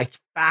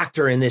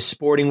factor in this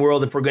sporting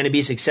world if we're going to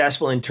be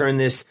successful and turn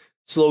this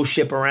slow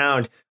ship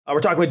around. We're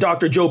talking with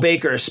Dr. Joe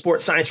Baker, a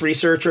sports science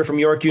researcher from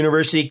York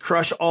University,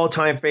 Crush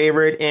all-time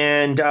favorite.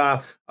 And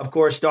of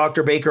course,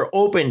 Dr. Baker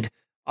opened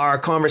our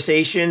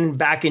conversation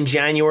back in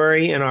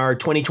January in our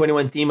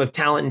 2021 theme of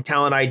talent and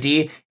talent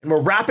ID. And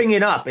we're wrapping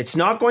it up. It's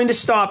not going to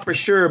stop for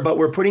sure, but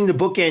we're putting the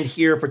bookend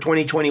here for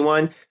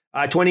 2021.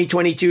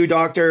 2022,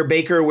 Dr.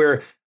 Baker,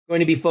 we're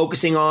going to be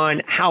focusing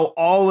on how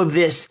all of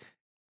this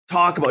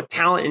talk about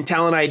talent and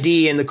talent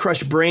ID and the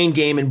Crush brain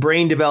game and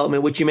brain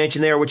development, which you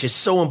mentioned there, which is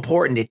so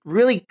important. It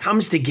really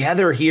comes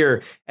together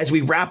here as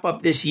we wrap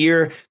up this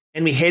year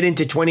and we head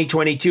into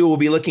 2022, we'll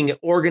be looking at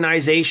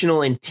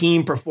organizational and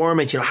team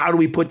performance. How do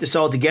we put this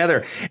all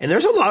together? And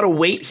there's a lot of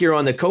weight here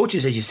on the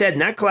coaches, as you said,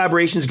 and that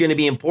collaboration is going to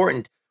be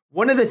important.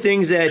 One of the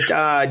things that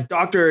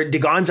Dr.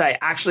 DeGonzai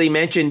actually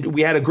mentioned,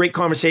 we had a great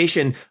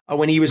conversation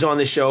when he was on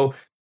the show,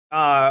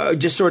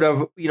 just sort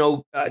of,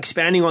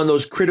 expanding on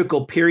those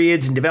critical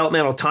periods and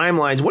developmental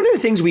timelines. One of the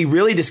things we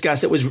really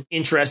discussed that was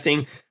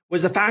interesting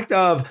was the fact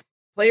of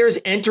players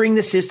entering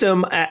the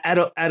system at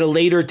a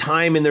later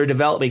time in their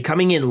development,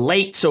 coming in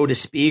late, so to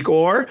speak,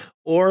 or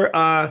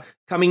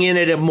coming in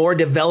at a more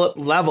developed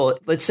level.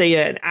 Let's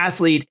say an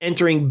athlete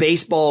entering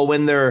baseball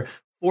when they're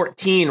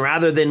 14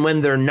 rather than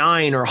when they're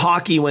 9, or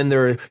hockey when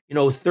they're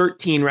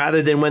 13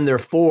 rather than when they're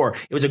 4.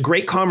 It was a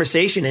great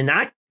conversation, and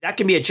that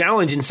can be a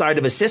challenge inside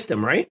of a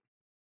system, right?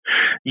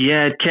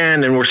 Yeah, it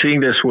can. And we're seeing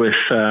this with,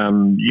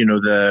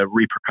 the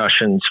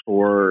repercussions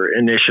for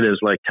initiatives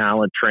like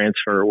talent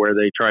transfer, where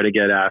they try to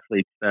get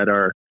athletes that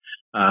are,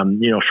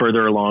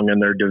 further along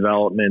in their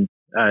development,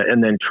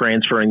 and then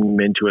transferring them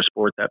into a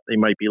sport that they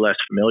might be less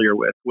familiar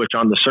with, which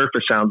on the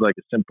surface sounds like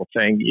a simple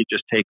thing. You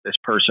just take this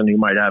person who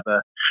might have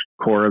a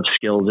core of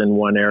skills in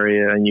one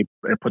area and you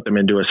put them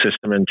into a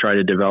system and try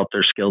to develop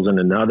their skills in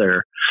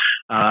another.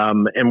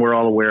 And we're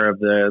all aware of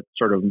the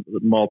sort of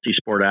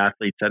multi-sport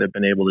athletes that have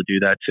been able to do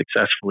that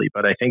successfully.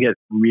 But I think it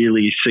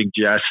really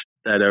suggests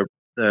that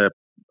the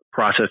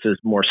process is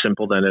more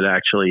simple than it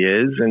actually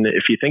is. And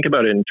if you think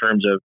about it in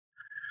terms of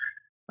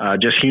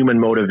just human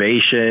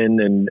motivation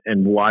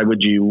and why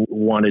would you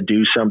want to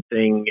do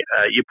something,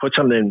 you put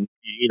something,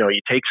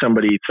 you take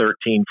somebody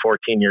 13,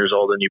 14 years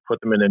old and you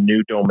put them in a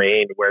new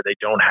domain where they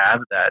don't have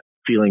that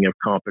feeling of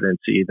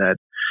competency, that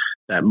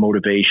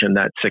motivation,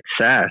 that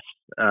success.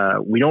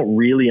 We don't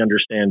really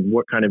understand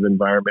what kind of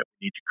environment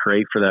we need to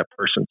create for that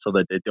person so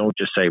that they don't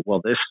just say,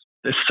 well, this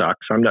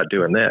sucks, I'm not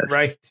doing this.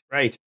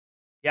 Right.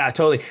 Yeah,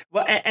 totally.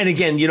 Well, and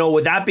again,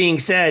 with that being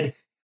said,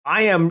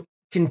 I am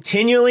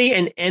continually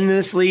and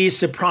endlessly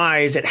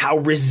surprised at how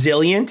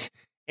resilient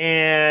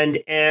and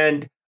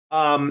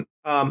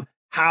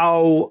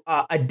how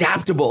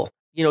adaptable,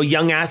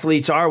 young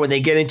athletes are when they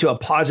get into a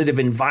positive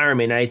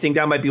environment. And I think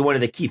that might be one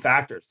of the key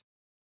factors.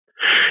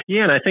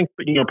 Yeah, and I think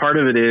part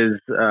of it is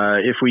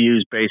if we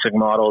use basic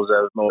models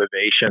of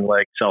motivation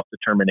like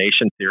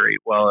self-determination theory.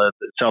 Well,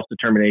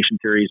 self-determination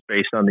theory is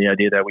based on the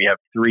idea that we have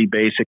 3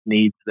 basic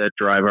needs that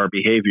drive our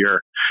behavior,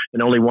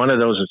 and only one of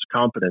those is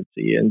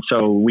competency. And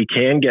so we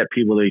can get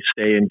people to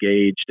stay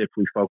engaged if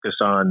we focus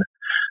on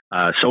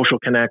social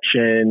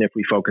connection, if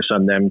we focus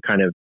on them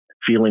kind of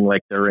feeling like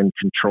they're in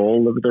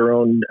control of their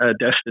own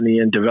destiny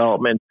and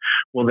development.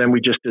 Well, then we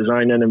just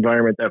design an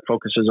environment that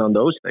focuses on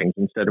those things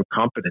instead of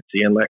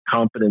competency, and let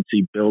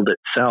competency build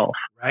itself.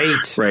 Right.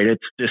 It's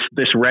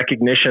this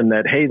recognition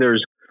that, hey,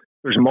 there's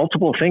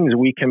multiple things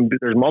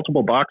there's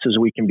multiple boxes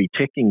we can be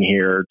ticking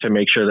here to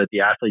make sure that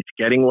the athlete's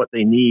getting what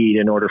they need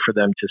in order for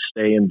them to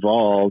stay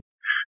involved,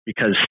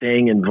 because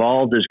staying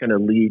involved is going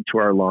to lead to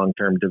our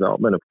long-term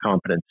development of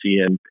competency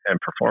and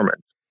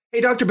performance. Hey,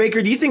 Dr.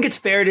 Baker, do you think it's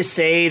fair to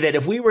say that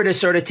if we were to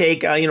sort of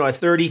take, a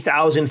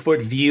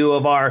 30,000-foot view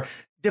of our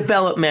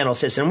developmental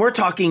system, we're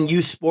talking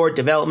youth sport,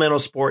 developmental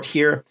sport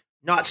here,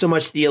 not so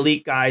much the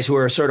elite guys who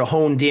are sort of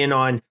honed in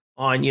on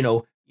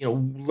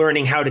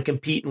learning how to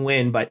compete and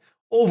win, but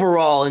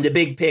overall in the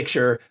big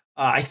picture,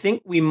 I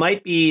think we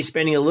might be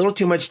spending a little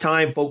too much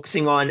time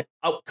focusing on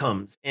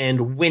outcomes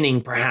and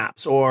winning,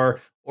 perhaps, or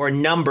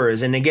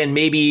numbers. And again,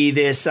 maybe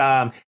this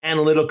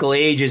analytical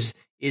age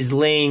is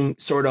laying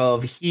sort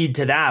of heed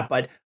to that.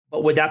 But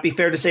would that be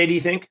fair to say, do you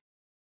think?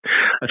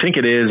 I think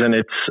it is. And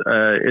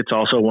it's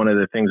also one of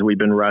the things we've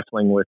been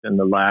wrestling with in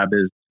the lab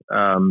is,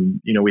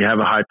 we have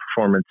a high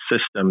performance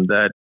system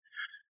that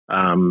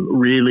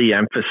really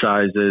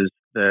emphasizes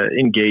the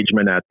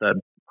engagement at the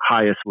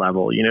highest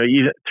level.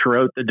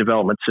 Throughout the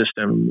development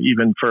system,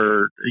 even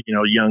for,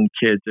 young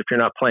kids, if you're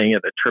not playing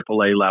at the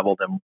AAA level,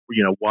 then,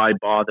 why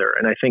bother?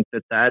 And I think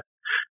that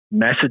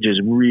message is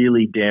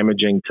really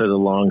damaging to the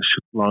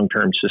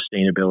long-term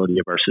sustainability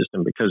of our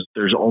system, because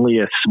there's only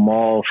a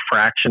small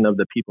fraction of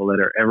the people that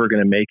are ever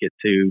going to make it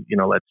to,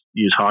 let's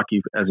use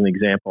hockey as an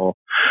example,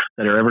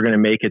 that are ever going to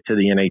make it to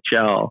the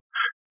NHL.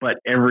 But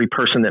every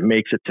person that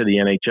makes it to the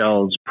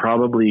NHL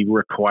probably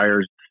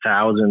requires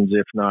thousands,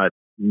 if not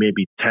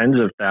maybe tens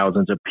of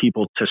thousands of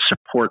people to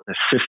support the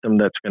system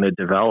that's going to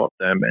develop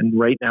them. And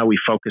right now we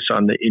focus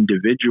on the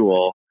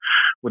individual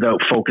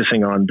without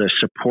focusing on the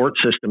support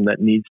system that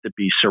needs to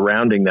be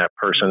surrounding that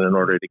person in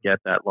order to get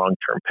that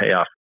long-term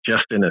payoff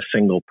just in a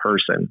single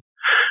person.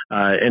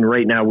 And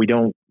right now we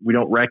don't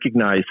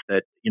recognize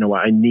that,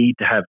 I need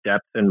to have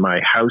depth in my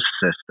house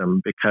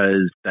system,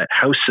 because that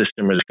house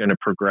system is going to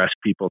progress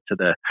people to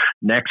the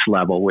next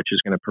level, which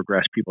is going to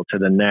progress people to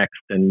the next.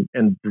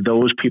 And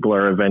those people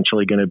are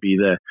eventually going to be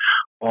the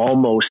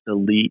almost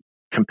elite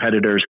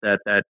competitors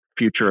that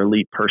future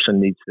elite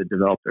person needs to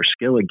develop their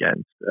skill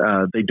against.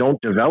 They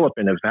don't develop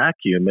in a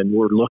vacuum, and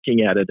we're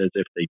looking at it as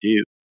if they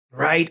do.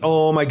 Right.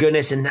 Oh my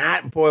goodness. And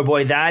that,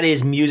 boy, that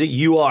is music.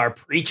 You are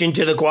preaching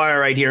to the choir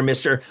right here,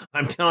 mister.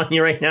 I'm telling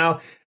you right now,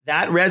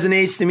 That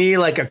resonates to me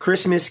like a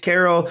Christmas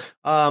carol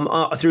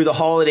through the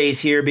holidays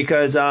here,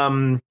 because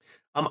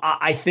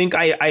I think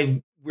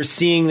we're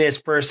seeing this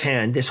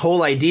firsthand. This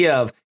whole idea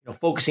of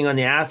focusing on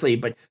the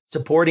athlete, but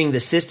supporting the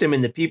system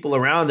and the people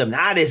around them.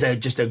 That is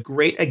just a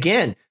great,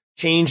 again,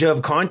 change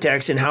of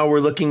context in how we're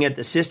looking at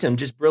the system.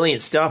 Just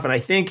brilliant stuff. And I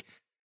think,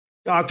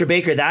 Dr.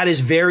 Baker, that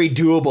is very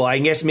doable. I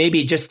guess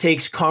maybe it just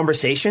takes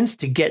conversations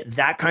to get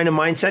that kind of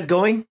mindset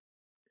going.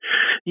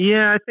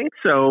 Yeah, I think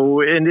so.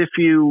 And if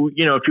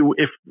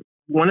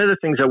one of the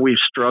things that we've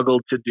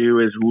struggled to do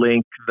is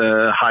link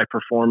the high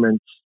performance,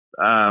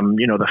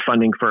 the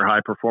funding for high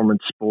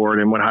performance sport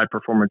and what high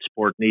performance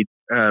sport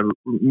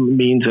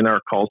means in our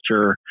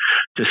culture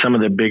to some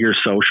of the bigger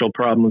social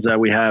problems that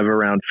we have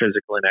around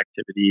physical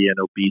inactivity and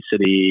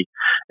obesity.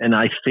 And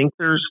I think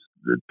there's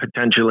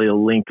potentially a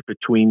link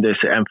between this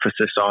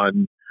emphasis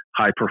on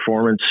high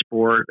performance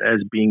sport as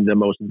being the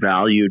most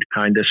valued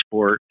kind of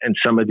sport and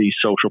some of these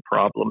social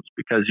problems.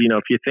 Because,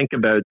 if you think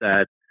about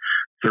that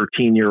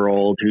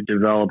 13-year-old who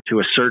developed to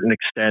a certain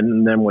extent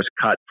and then was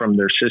cut from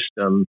their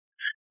system,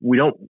 we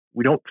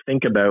don't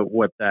think about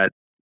what that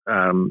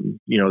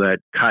that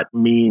cut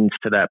means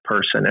to that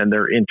person and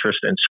their interest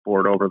in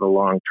sport over the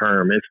long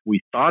term. If we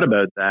thought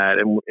about that,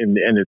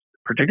 and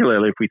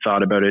particularly if we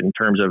thought about it in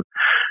terms of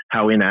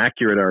how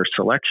inaccurate our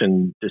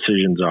selection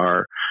decisions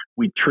are,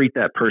 we treat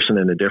that person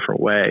in a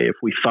different way. If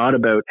we thought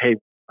about, hey,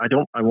 I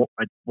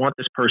want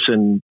this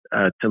person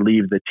to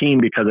leave the team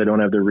because I don't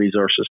have the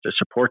resources to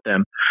support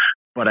them,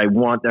 but I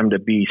want them to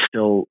be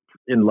still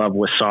in love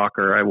with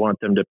soccer. I want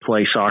them to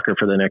play soccer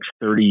for the next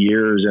 30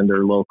 years in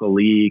their local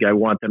league. I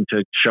want them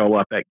to show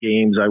up at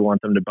games. I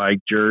want them to buy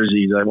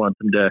jerseys. I want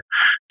them to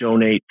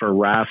donate for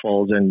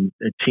raffles and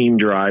team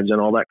drives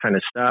and all that kind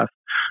of stuff.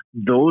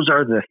 Those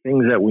are the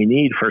things that we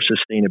need for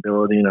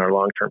sustainability in our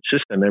long-term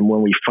system. And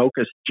when we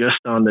focus just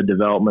on the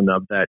development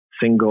of that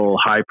single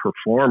high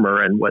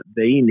performer and what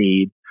they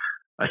need,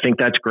 I think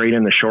that's great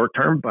in the short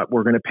term, but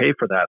we're going to pay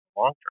for that in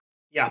the long term.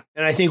 Yeah,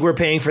 and I think we're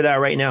paying for that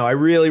right now. I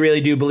really,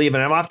 really do believe it.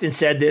 I've often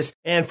said this,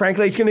 and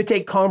frankly, it's going to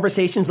take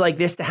conversations like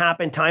this to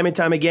happen time and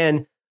time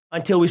again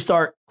until we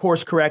start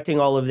course correcting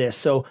all of this.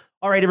 So,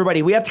 all right,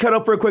 everybody, we have to cut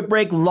out for a quick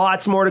break.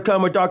 Lots more to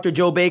come with Dr.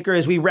 Joe Baker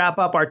as we wrap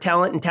up our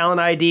talent and talent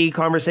ID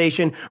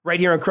conversation right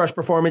here on Crush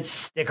Performance.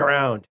 Stick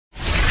around.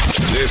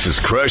 This is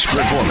Crush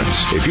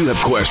Performance. If you have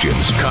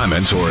questions,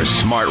 comments, or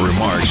smart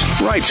remarks,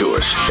 write to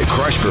us at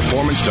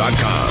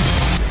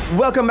crushperformance.com.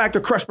 Welcome back to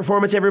Crush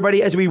Performance,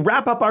 everybody, as we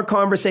wrap up our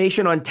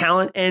conversation on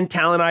talent and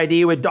talent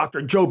ID with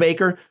Dr. Joe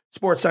Baker,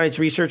 sports science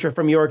researcher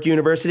from York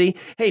University.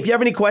 Hey, if you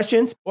have any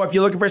questions or if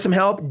you're looking for some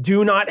help,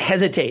 do not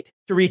hesitate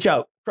to reach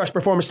out.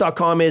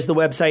 Crushperformance.com is the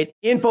website.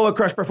 Info at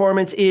Crush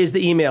Performance is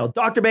the email.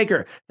 Dr.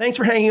 Baker, thanks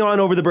for hanging on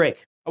over the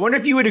break. I wonder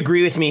if you would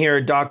agree with me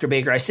here, Dr.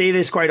 Baker. I say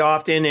this quite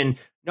often and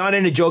not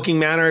in a joking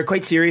manner,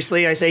 quite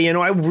seriously. I say,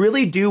 I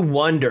really do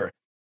wonder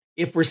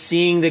if we're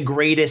seeing the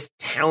greatest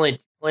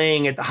talent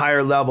playing at the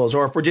higher levels,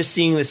 or if we're just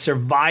seeing the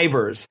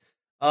survivors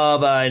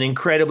of an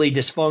incredibly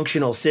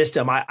dysfunctional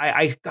system.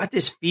 I got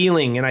this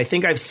feeling, and I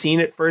think I've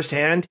seen it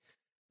firsthand,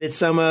 that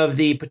some of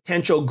the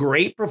potential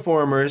great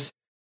performers,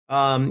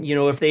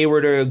 if they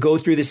were to go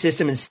through the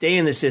system and stay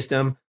in the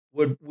system,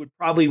 would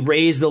probably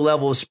raise the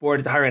level of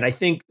sport at the higher end. I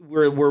think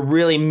we're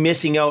really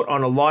missing out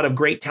on a lot of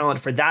great talent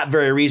for that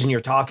very reason you're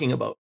talking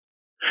about.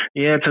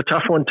 Yeah, it's a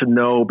tough one to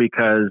know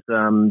because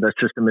the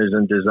system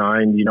isn't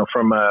designed,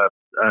 from a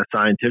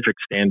scientific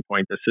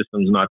standpoint, the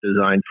system's not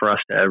designed for us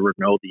to ever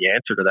know the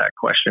answer to that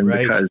question,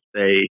 right? Because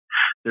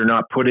they're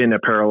not put in a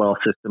parallel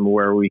system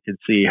where we could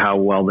see how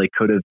well they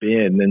could have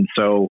been. And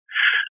so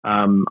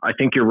I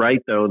think you're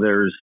right, though.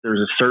 There's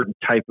a certain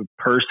type of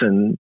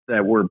person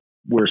that we're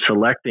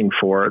selecting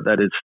for that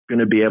is going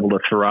to be able to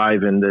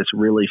thrive in this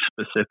really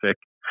specific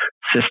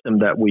system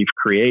that we've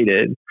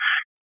created.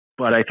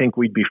 But I think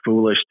we'd be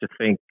foolish to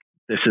think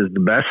this is the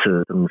best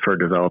system for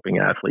developing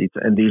athletes,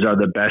 and these are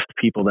the best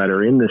people that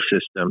are in the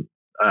system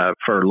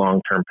for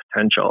long-term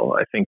potential.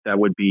 I think that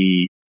would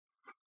be.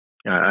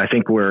 I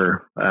think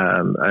we're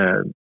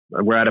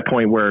at a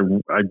point where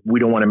we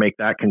don't want to make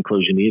that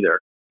conclusion either.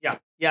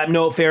 Yeah,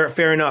 no,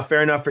 fair enough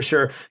for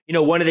sure.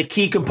 One of the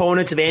key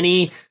components of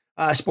any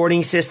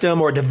sporting system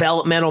or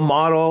developmental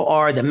model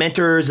are the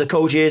mentors, the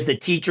coaches, the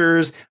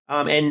teachers.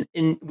 And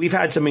we've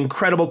had some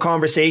incredible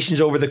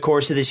conversations over the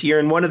course of this year.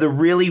 And one of the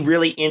really,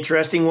 really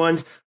interesting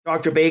ones,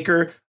 Dr.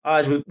 Baker,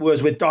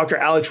 was with Dr.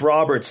 Alex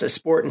Roberts, a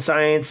sport and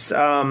science,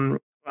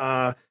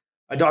 a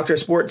doctor of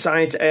sport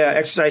science,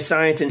 exercise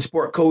science and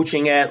sport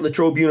coaching at La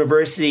Trobe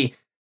University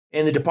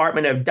in the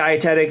Department of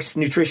Dietetics,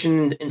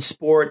 Nutrition and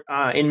Sport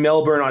in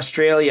Melbourne,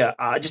 Australia.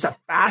 Just a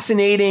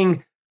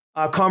fascinating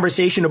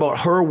conversation about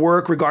her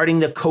work regarding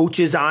the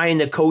coach's eye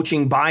and the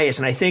coaching bias.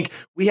 And I think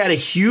we had a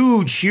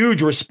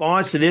huge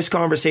response to this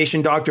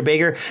conversation, Dr.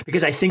 Baker,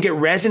 because I think it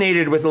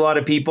resonated with a lot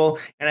of people.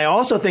 And I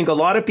also think a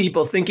lot of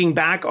people thinking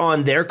back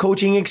on their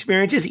coaching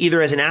experiences, either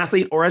as an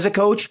athlete or as a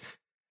coach,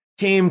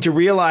 came to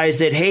realize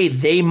that, hey,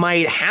 they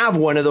might have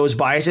one of those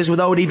biases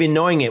without even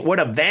knowing it. What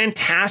a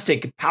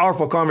fantastic,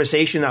 powerful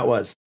conversation that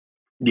was.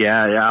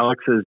 Yeah,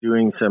 Alex is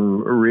doing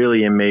some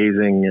really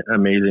amazing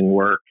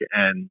work,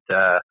 and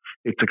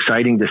it's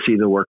exciting to see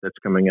the work that's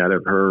coming out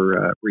of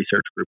her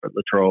research group at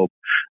La Trobe.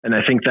 And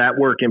I think that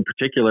work in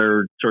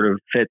particular sort of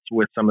fits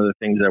with some of the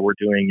things that we're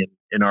doing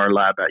in our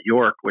lab at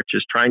York, which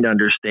is trying to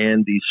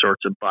understand these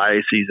sorts of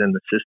biases in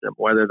the system,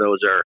 whether those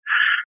are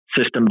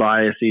system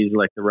biases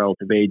like the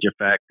relative age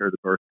effect or the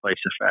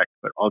birthplace effect,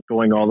 but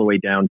going all the way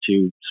down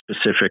to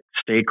specific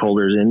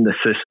stakeholders in the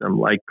system,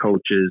 like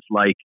coaches,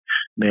 like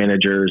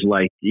managers,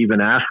 like even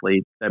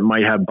athletes that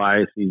might have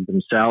biases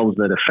themselves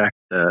that affect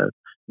the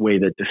way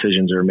that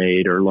decisions are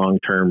made or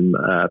long-term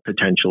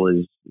potential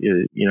is,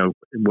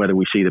 whether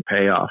we see the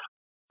payoff.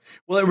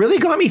 Well, it really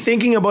got me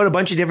thinking about a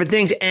bunch of different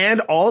things.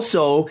 And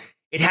also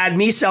it had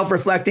me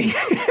self-reflecting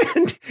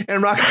and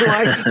I'm not going to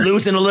lie,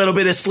 losing a little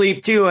bit of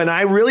sleep too. And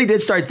I really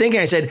did start thinking,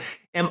 I said,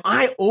 am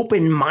I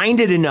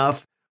open-minded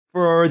enough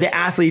for the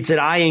athletes that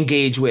I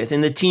engage with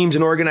and the teams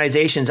and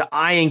organizations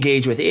I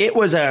engage with? It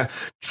was a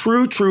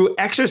true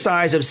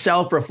exercise of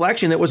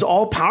self-reflection that was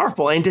all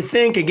powerful. And to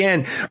think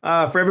again,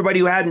 for everybody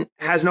who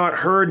has not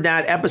heard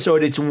that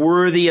episode, it's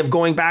worthy of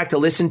going back to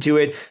listen to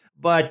it.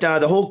 But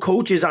the whole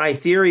coach's eye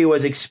theory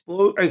was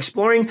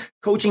exploring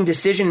coaching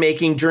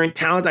decision-making during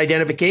talent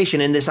identification.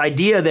 And this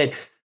idea that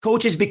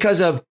coaches,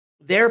 because of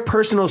their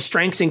personal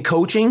strengths in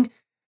coaching,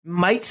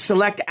 might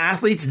select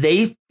athletes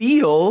they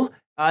feel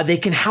they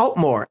can help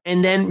more,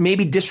 and then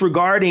maybe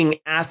disregarding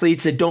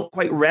athletes that don't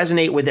quite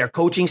resonate with their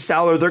coaching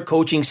style or their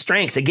coaching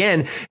strengths.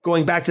 Again,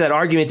 going back to that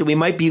argument that we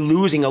might be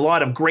losing a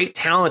lot of great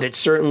talent at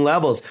certain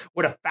levels.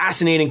 What a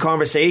fascinating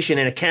conversation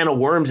and a can of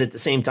worms at the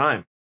same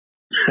time.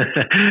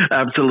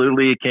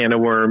 Absolutely a can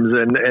of worms.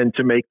 And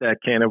to make that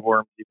can of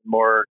worms even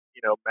more,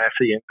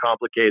 messy and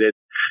complicated,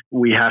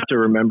 we have to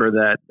remember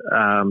that,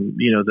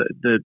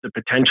 the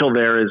potential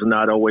there is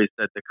not always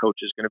that the coach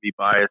is going to be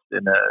biased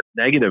in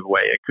a negative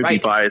way. It could be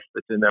biased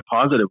that's in a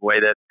positive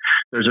way, that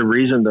there's a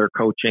reason they're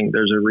coaching.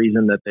 There's a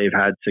reason that they've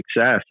had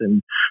success.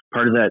 And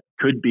part of that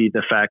could be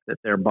the fact that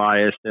they're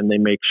biased and they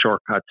make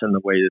shortcuts in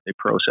the way that they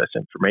process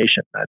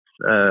information. That's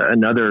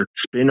another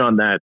spin on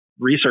that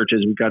research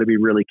is we've got to be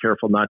really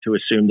careful not to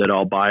assume that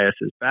all bias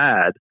is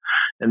bad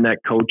and that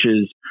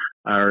coaches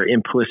are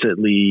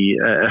implicitly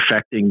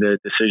affecting the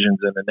decisions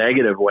in a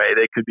negative way.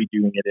 They could be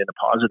doing it in a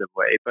positive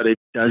way, but it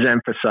does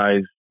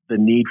emphasize the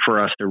need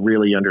for us to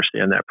really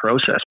understand that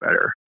process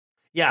better.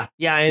 Yeah.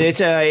 And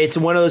it's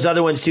one of those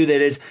other ones too,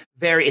 that is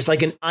it's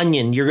like an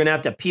onion. You're going to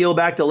have to peel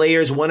back the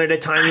layers one at a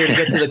time here to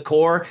get to the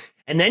core.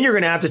 And then you're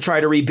going to have to try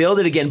to rebuild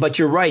it again. But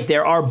you're right.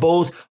 There are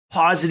both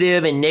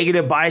positive and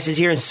negative biases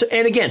here.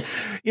 And again,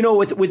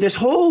 with this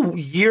whole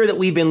year that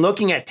we've been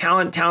looking at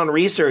talent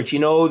research,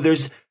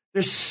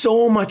 there's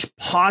so much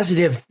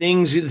positive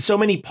things, so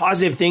many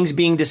positive things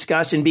being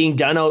discussed and being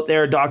done out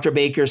there, Dr.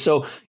 Baker.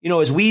 So,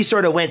 as we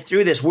sort of went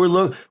through this,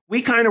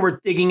 we kind of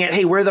were thinking at,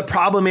 hey, where are the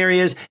problem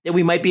areas that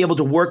we might be able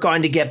to work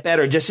on to get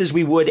better, just as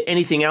we would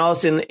anything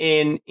else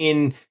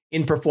in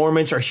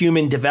performance or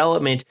human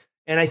development.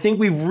 And I think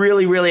we've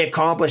really, really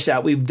accomplished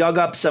that. We've dug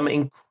up some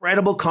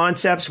incredible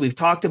concepts. We've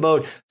talked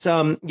about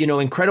some,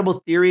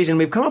 incredible theories, and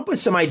we've come up with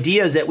some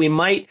ideas that we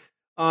might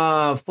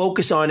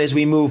focus on as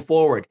we move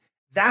forward.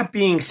 That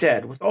being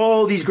said, with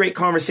all these great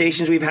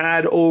conversations we've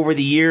had over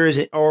the years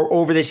or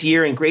over this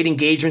year and great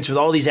engagements with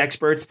all these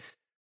experts,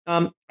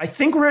 I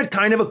think we're at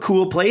kind of a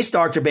cool place,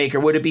 Dr. Baker.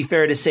 Would it be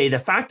fair to say the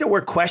fact that we're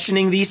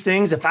questioning these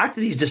things, the fact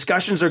that these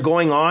discussions are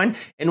going on,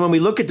 and when we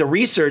look at the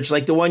research,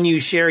 like the one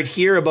you shared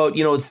here about, a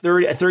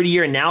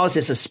 30-year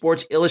analysis of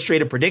Sports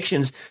Illustrated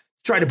predictions,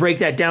 try to break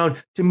that down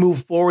to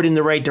move forward in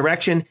the right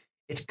direction,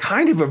 it's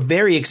kind of a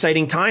very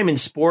exciting time in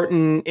sport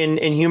and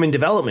human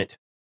development.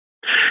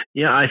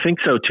 Yeah, I think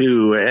so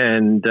too.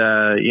 And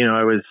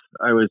I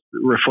was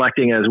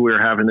reflecting as we were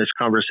having this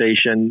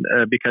conversation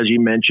because you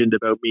mentioned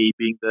about me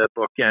being the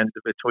bookend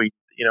between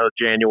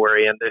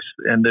January and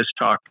this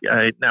talk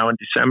now in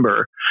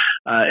December.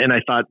 And I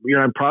thought,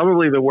 I'm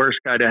probably the worst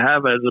guy to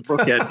have as a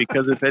bookend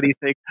because if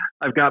anything,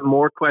 I've got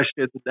more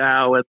questions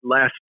now and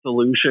less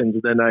solutions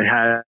than I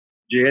had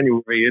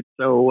January. And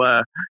so,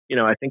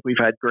 I think we've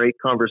had great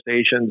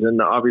conversations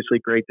and obviously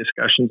great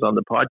discussions on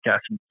the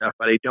podcast and stuff,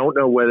 but I don't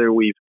know whether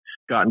we've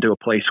gotten to a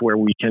place where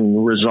we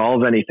can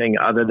resolve anything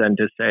other than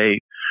to say,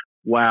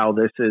 wow,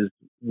 this is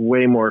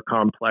way more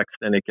complex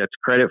than it gets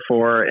credit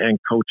for, and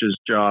coaches'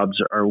 jobs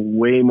are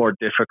way more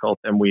difficult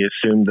than we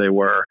assumed they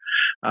were.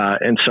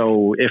 And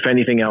so, if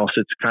anything else,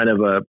 it's kind of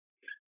a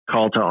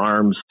call to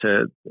arms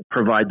to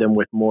provide them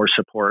with more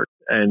support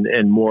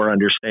and more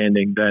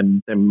understanding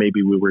than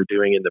maybe we were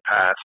doing in the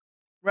past.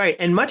 Right.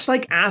 And much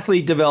like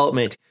athlete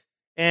development,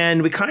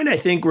 and we kind of, I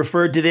think,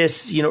 referred to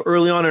this,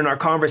 early on in our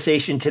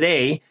conversation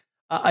today,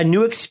 a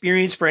new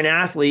experience for an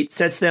athlete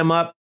sets them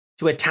up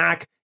to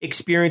attack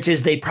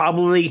experiences they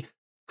probably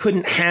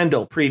couldn't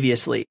handle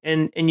previously.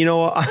 And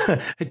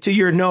to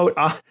your note,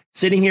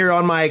 sitting here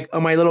on my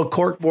little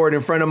cork board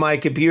in front of my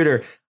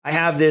computer, I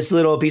have this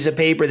little piece of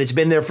paper that's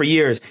been there for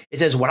years. It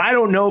says, what I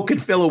don't know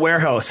could fill a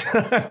warehouse.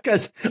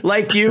 Because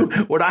like you,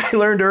 what I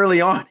learned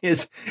early on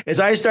is as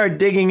I start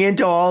digging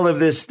into all of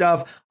this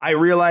stuff, I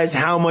realized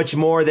how much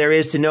more there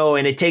is to know.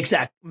 And it takes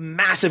that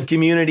massive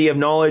community of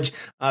knowledge,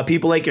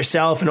 people like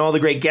yourself and all the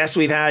great guests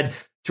we've had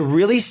to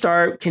really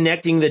start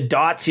connecting the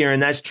dots here.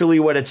 And that's truly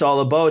what it's all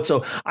about.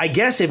 So I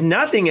guess if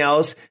nothing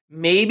else,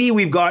 maybe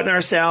we've gotten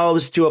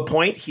ourselves to a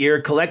point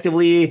here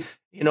collectively,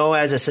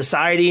 as a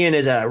society and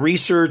as a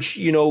research,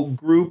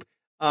 group,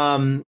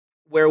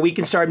 where we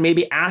can start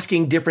maybe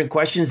asking different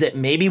questions that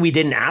maybe we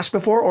didn't ask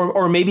before,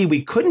 or maybe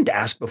we couldn't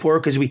ask before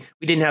because we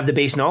didn't have the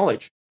base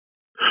knowledge.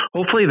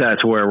 Hopefully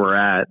that's where we're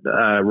at,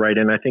 right?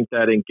 And I think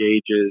that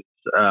engages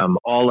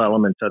all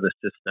elements of the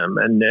system.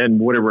 And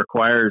what it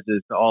requires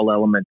is all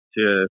elements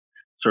to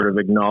sort of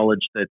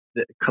acknowledge that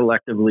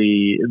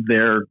collectively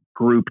their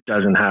group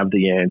doesn't have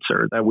the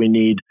answer, that we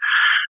need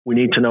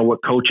to know what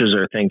coaches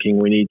are thinking.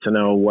 We need to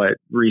know what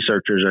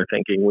researchers are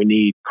thinking. We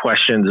need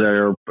questions that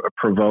are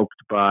provoked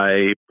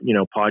by,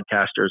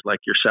 podcasters like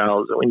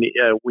yourselves.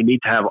 We need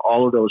to have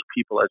all of those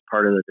people as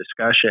part of the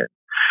discussion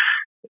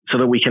so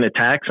that we can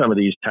attack some of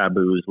these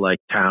taboos like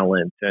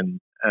talent and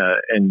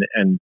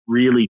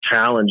really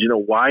challenge,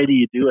 why do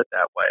you do it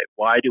that way?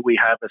 Why do we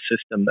have a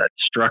system that's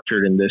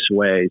structured in this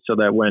way so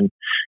that when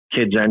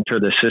kids enter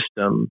the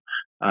system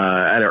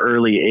at an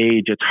early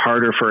age, it's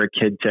harder for a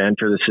kid to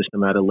enter the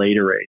system at a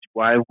later age?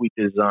 Why have we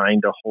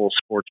designed a whole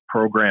sports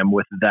program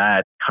with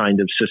that kind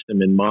of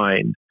system in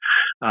mind?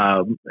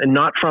 And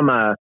not from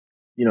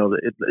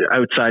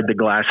outside the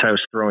glass house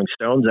throwing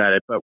stones at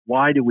it, but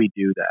why do we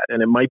do that?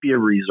 And it might be a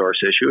resource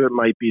issue. It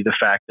might be the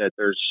fact that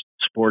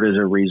sport is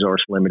a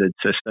resource limited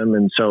system.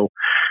 And so,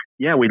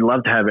 yeah, we'd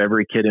love to have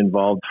every kid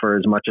involved for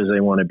as much as they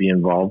want to be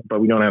involved, but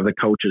we don't have the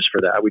coaches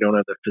for that. We don't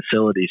have the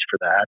facilities for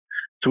that.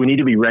 So we need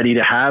to be ready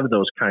to have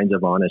those kinds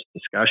of honest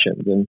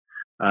discussions. And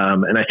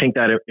I think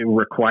that it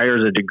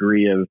requires a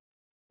degree of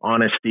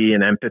honesty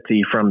and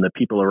empathy from the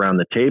people around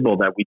the table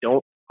that we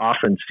don't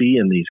often see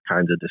in these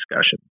kinds of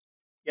discussions.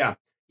 Yeah,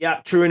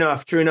 true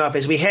enough.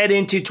 As we head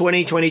into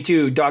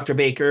 2022, Dr.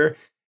 Baker,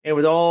 and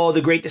with all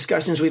the great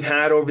discussions we've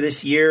had over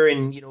this year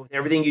and, with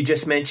everything you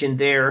just mentioned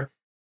there,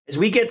 as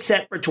we get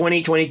set for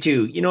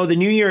 2022, the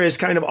new year is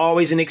kind of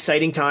always an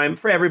exciting time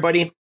for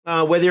everybody,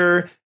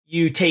 whether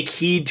you take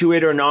heed to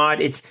it or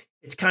not. It's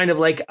kind of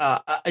like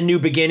a new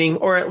beginning,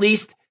 or at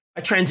least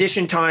a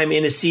transition time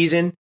in a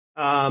season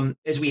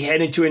as we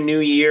head into a new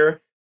year.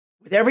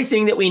 With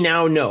everything that we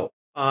now know,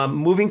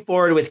 moving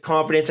forward with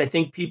confidence, I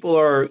think people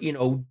are,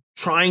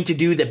 trying to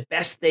do the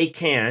best they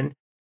can.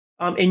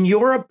 In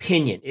your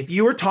opinion, if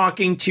you were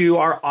talking to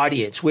our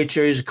audience, which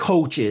is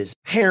coaches,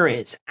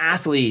 parents,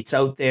 athletes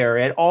out there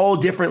at all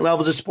different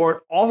levels of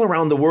sport, all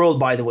around the world,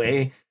 by the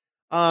way,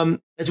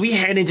 as we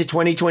head into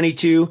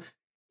 2022,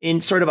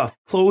 in sort of a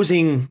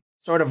closing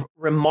sort of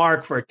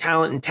remark for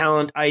Talent and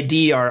Talent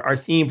ID, our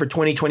theme for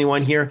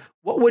 2021 here,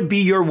 what would be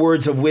your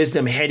words of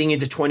wisdom heading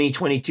into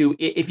 2022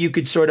 if you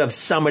could sort of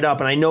sum it up?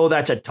 And I know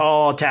that's a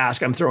tall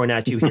task I'm throwing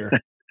at you here.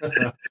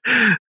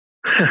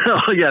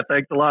 Oh, yeah.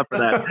 Thanks a lot for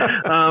that.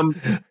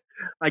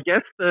 I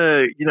guess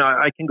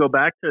I can go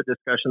back to a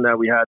discussion that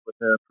we had with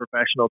the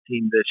professional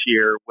team this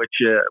year, which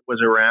was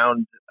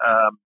around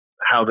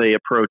how they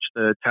approach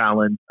the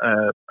talent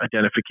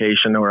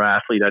identification or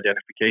athlete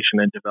identification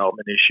and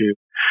development issue.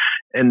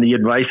 And the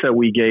advice that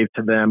we gave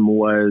to them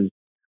was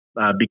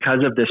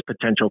because of this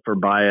potential for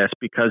bias,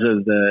 because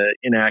of the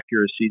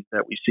inaccuracies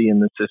that we see in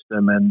the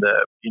system and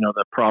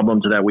the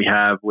problems that we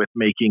have with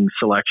making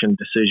selection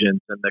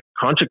decisions and the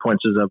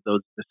consequences of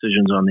those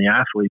decisions on the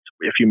athletes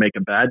if you make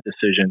a bad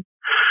decision.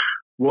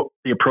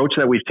 The approach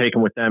that we've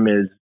taken with them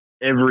is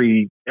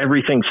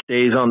everything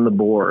stays on the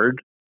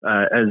board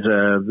as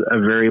a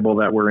variable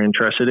that we're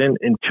interested in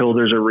until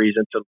there's a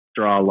reason to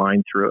draw a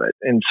line through it.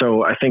 And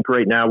so I think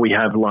right now we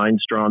have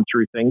lines drawn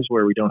through things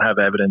where we don't have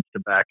evidence to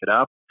back it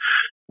up,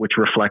 which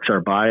reflects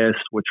our bias,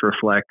 which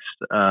reflects,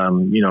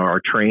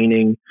 our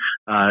training,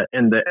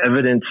 and the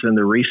evidence and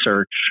the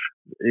research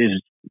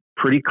is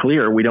pretty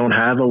clear. We don't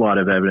have a lot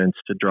of evidence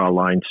to draw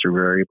lines through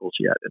variables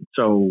yet. And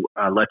so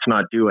let's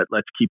not do it.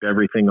 Let's keep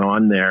everything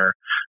on there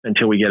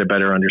until we get a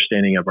better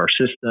understanding of our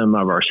system,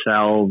 of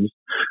ourselves,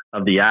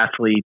 of the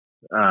athletes.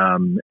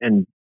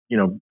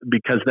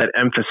 Because that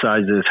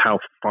emphasizes how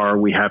far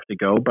we have to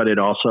go, but it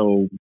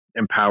also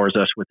empowers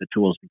us with the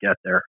tools to get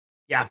there.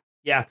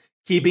 Yeah.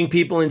 Keeping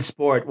people in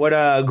sport. What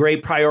a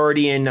great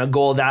priority and a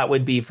goal that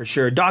would be for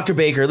sure. Dr.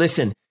 Baker,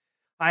 listen,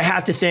 I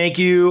have to thank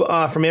you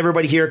from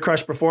everybody here at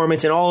Crush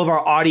Performance and all of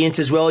our audience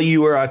as well.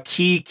 You were a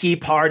key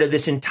part of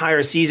this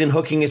entire season,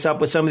 hooking us up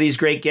with some of these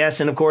great guests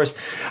and, of course,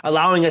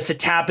 allowing us to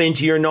tap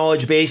into your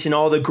knowledge base and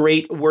all the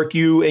great work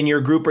you and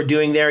your group are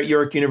doing there at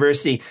York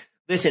University.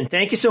 Listen,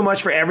 thank you so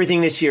much for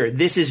everything this year.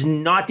 This is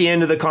not the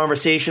end of the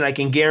conversation. I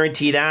can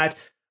guarantee that.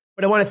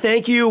 But I want to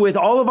thank you with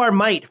all of our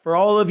might for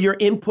all of your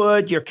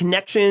input, your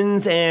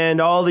connections, and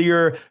all of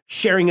your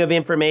sharing of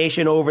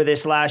information over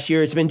this last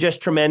year. It's been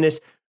just tremendous.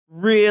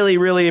 Really,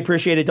 really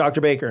appreciate it, Dr.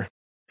 Baker.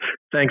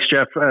 Thanks,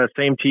 Jeff.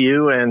 Same to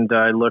you, and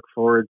I look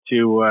forward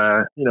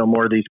to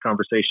more of these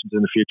conversations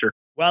in the future.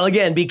 Well,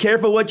 again, be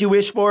careful what you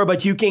wish for,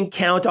 but you can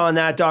count on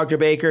that, Dr.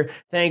 Baker.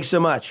 Thanks so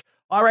much.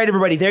 All right,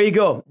 everybody, there you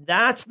go.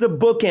 That's the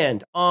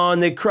bookend on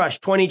the Crush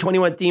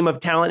 2021 theme of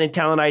talent and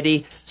talent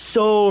ID.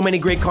 So many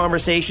great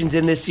conversations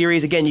in this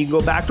series. Again, you can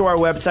go back to our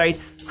website,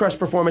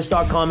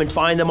 crushperformance.com, and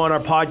find them on our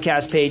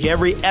podcast page.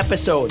 Every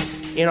episode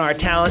in our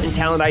talent and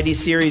talent ID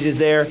series is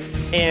there.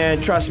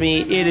 And trust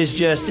me, it is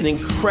just an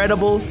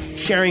incredible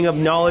sharing of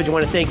knowledge. I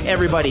want to thank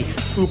everybody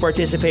who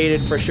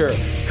participated for sure.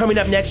 Coming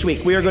up next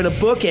week, we are going to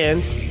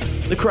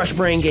bookend the Crush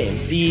Brain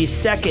Game, the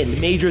second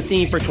major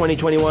theme for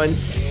 2021.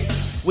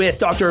 With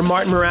Dr.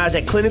 Martin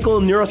Mrazek, clinical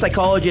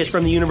neuropsychologist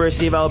from the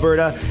University of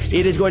Alberta.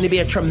 It is going to be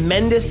a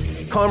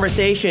tremendous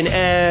conversation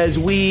as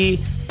we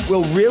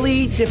will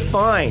really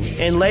define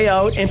and lay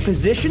out and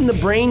position the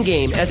brain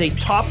game as a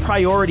top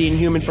priority in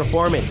human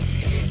performance.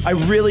 I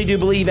really do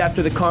believe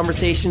after the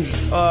conversations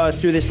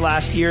through this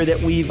last year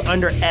that we've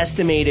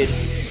underestimated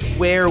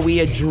where we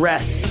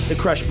address the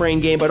Crush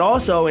Brain Game, but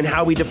also in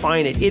how we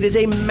define it. It is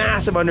a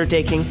massive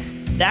undertaking.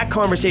 That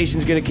conversation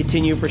is going to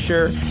continue for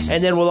sure.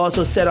 And then we'll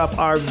also set up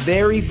our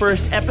very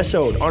first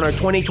episode on our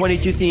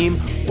 2022 theme,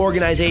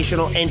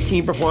 organizational and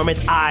team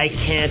performance. I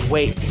can't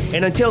wait.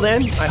 And until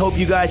then, I hope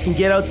you guys can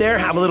get out there,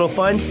 have a little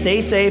fun,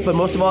 stay safe, but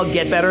most of all,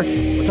 get better.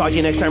 We'll talk to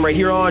you next time right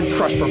here on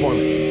Crush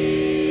Performance.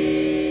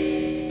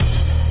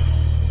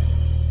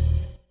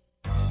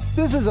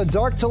 This is A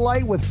Dark to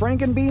Light with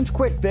Frank and Beans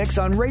Quick Fix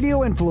on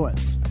Radio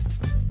Influence.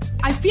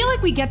 I feel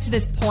like we get to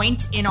this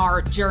point in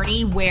our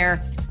journey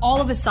where all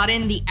of a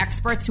sudden, the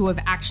experts who have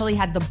actually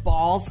had the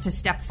balls to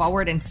step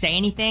forward and say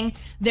anything,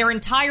 their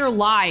entire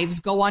lives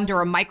go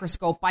under a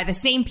microscope by the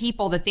same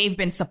people that they've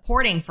been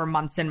supporting for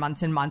months and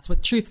months and months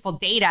with truthful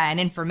data and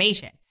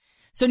information.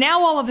 So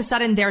now all of a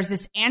sudden, there's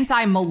this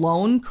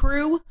anti-Malone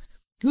crew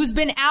who's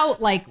been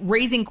out like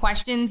raising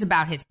questions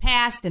about his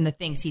past and the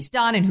things he's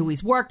done and who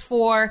he's worked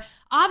for.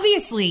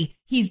 Obviously,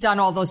 he's done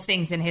all those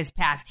things in his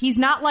past. He's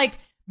not like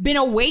been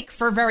awake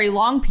for very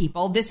long,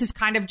 people. This has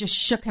kind of just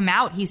shook him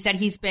out. He said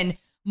he's been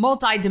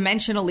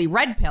multidimensionally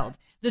red-pilled.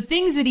 The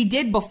things that he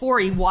did before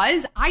he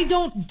was, I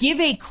don't give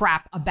a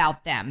crap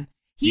about them.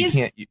 You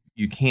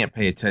can't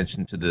pay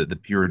attention to the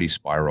purity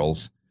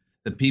spirals.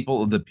 The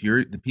people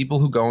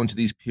who go into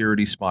these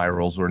purity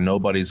spirals where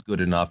nobody's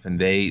good enough, and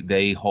they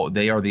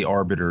are the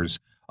arbiters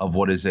of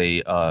what is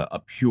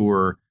a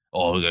pure.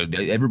 Oh,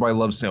 everybody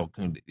loves saying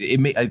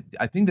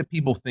I think that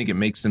people think it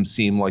makes them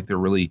seem like they're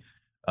really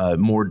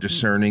more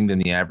discerning than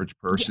the average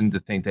person to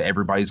think that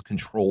everybody's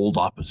controlled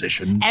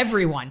opposition.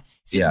 Everyone.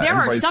 See, there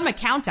are some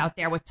accounts out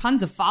there with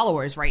tons of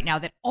followers right now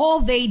that all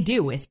they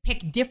do is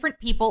pick different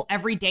people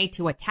every day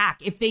to attack.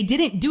 If they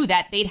didn't do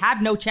that, they'd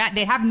have no chat.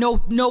 They'd have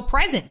no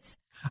presence.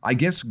 I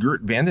guess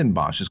Gert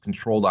Vandenbosch is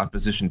controlled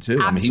opposition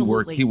too. Absolutely.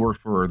 I mean, he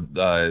worked for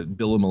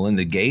Bill and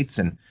Melinda Gates,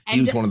 and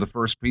he was one of the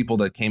first people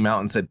that came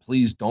out and said,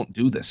 "Please don't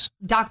do this."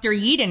 Dr.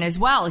 Yeadon as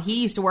well.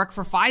 He used to work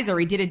for Pfizer.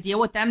 He did a deal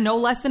with them no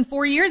less than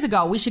 4 years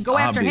ago. We should go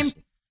after him.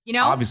 You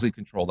know, obviously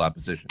controlled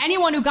opposition.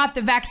 Anyone who got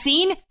the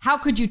vaccine, how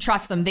could you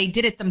trust them? They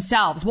did it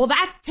themselves. Well,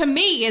 that to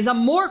me is a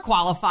more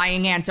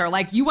qualifying answer.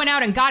 Like, you went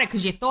out and got it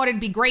because you thought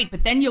it'd be great,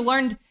 but then you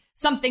learned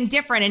something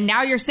different, and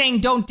now you're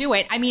saying don't do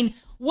it. I mean,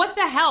 what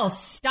the hell?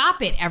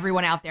 Stop it,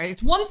 everyone out there.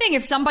 It's one thing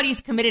if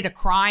somebody's committed a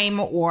crime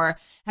or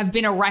have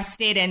been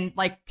arrested and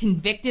like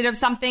convicted of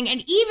something.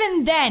 And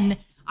even then,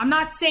 I'm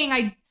not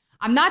saying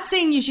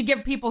you should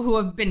give people who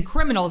have been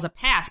criminals a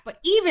pass, but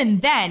even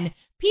then,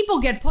 people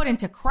get put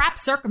into crap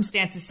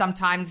circumstances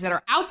sometimes that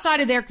are outside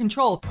of their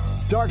control.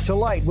 Dark to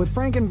Light with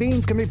Frank and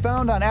Beans can be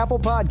found on Apple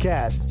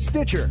Podcasts,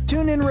 Stitcher,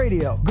 TuneIn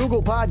Radio,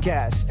 Google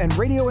Podcasts, and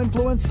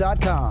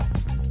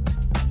RadioInfluence.com.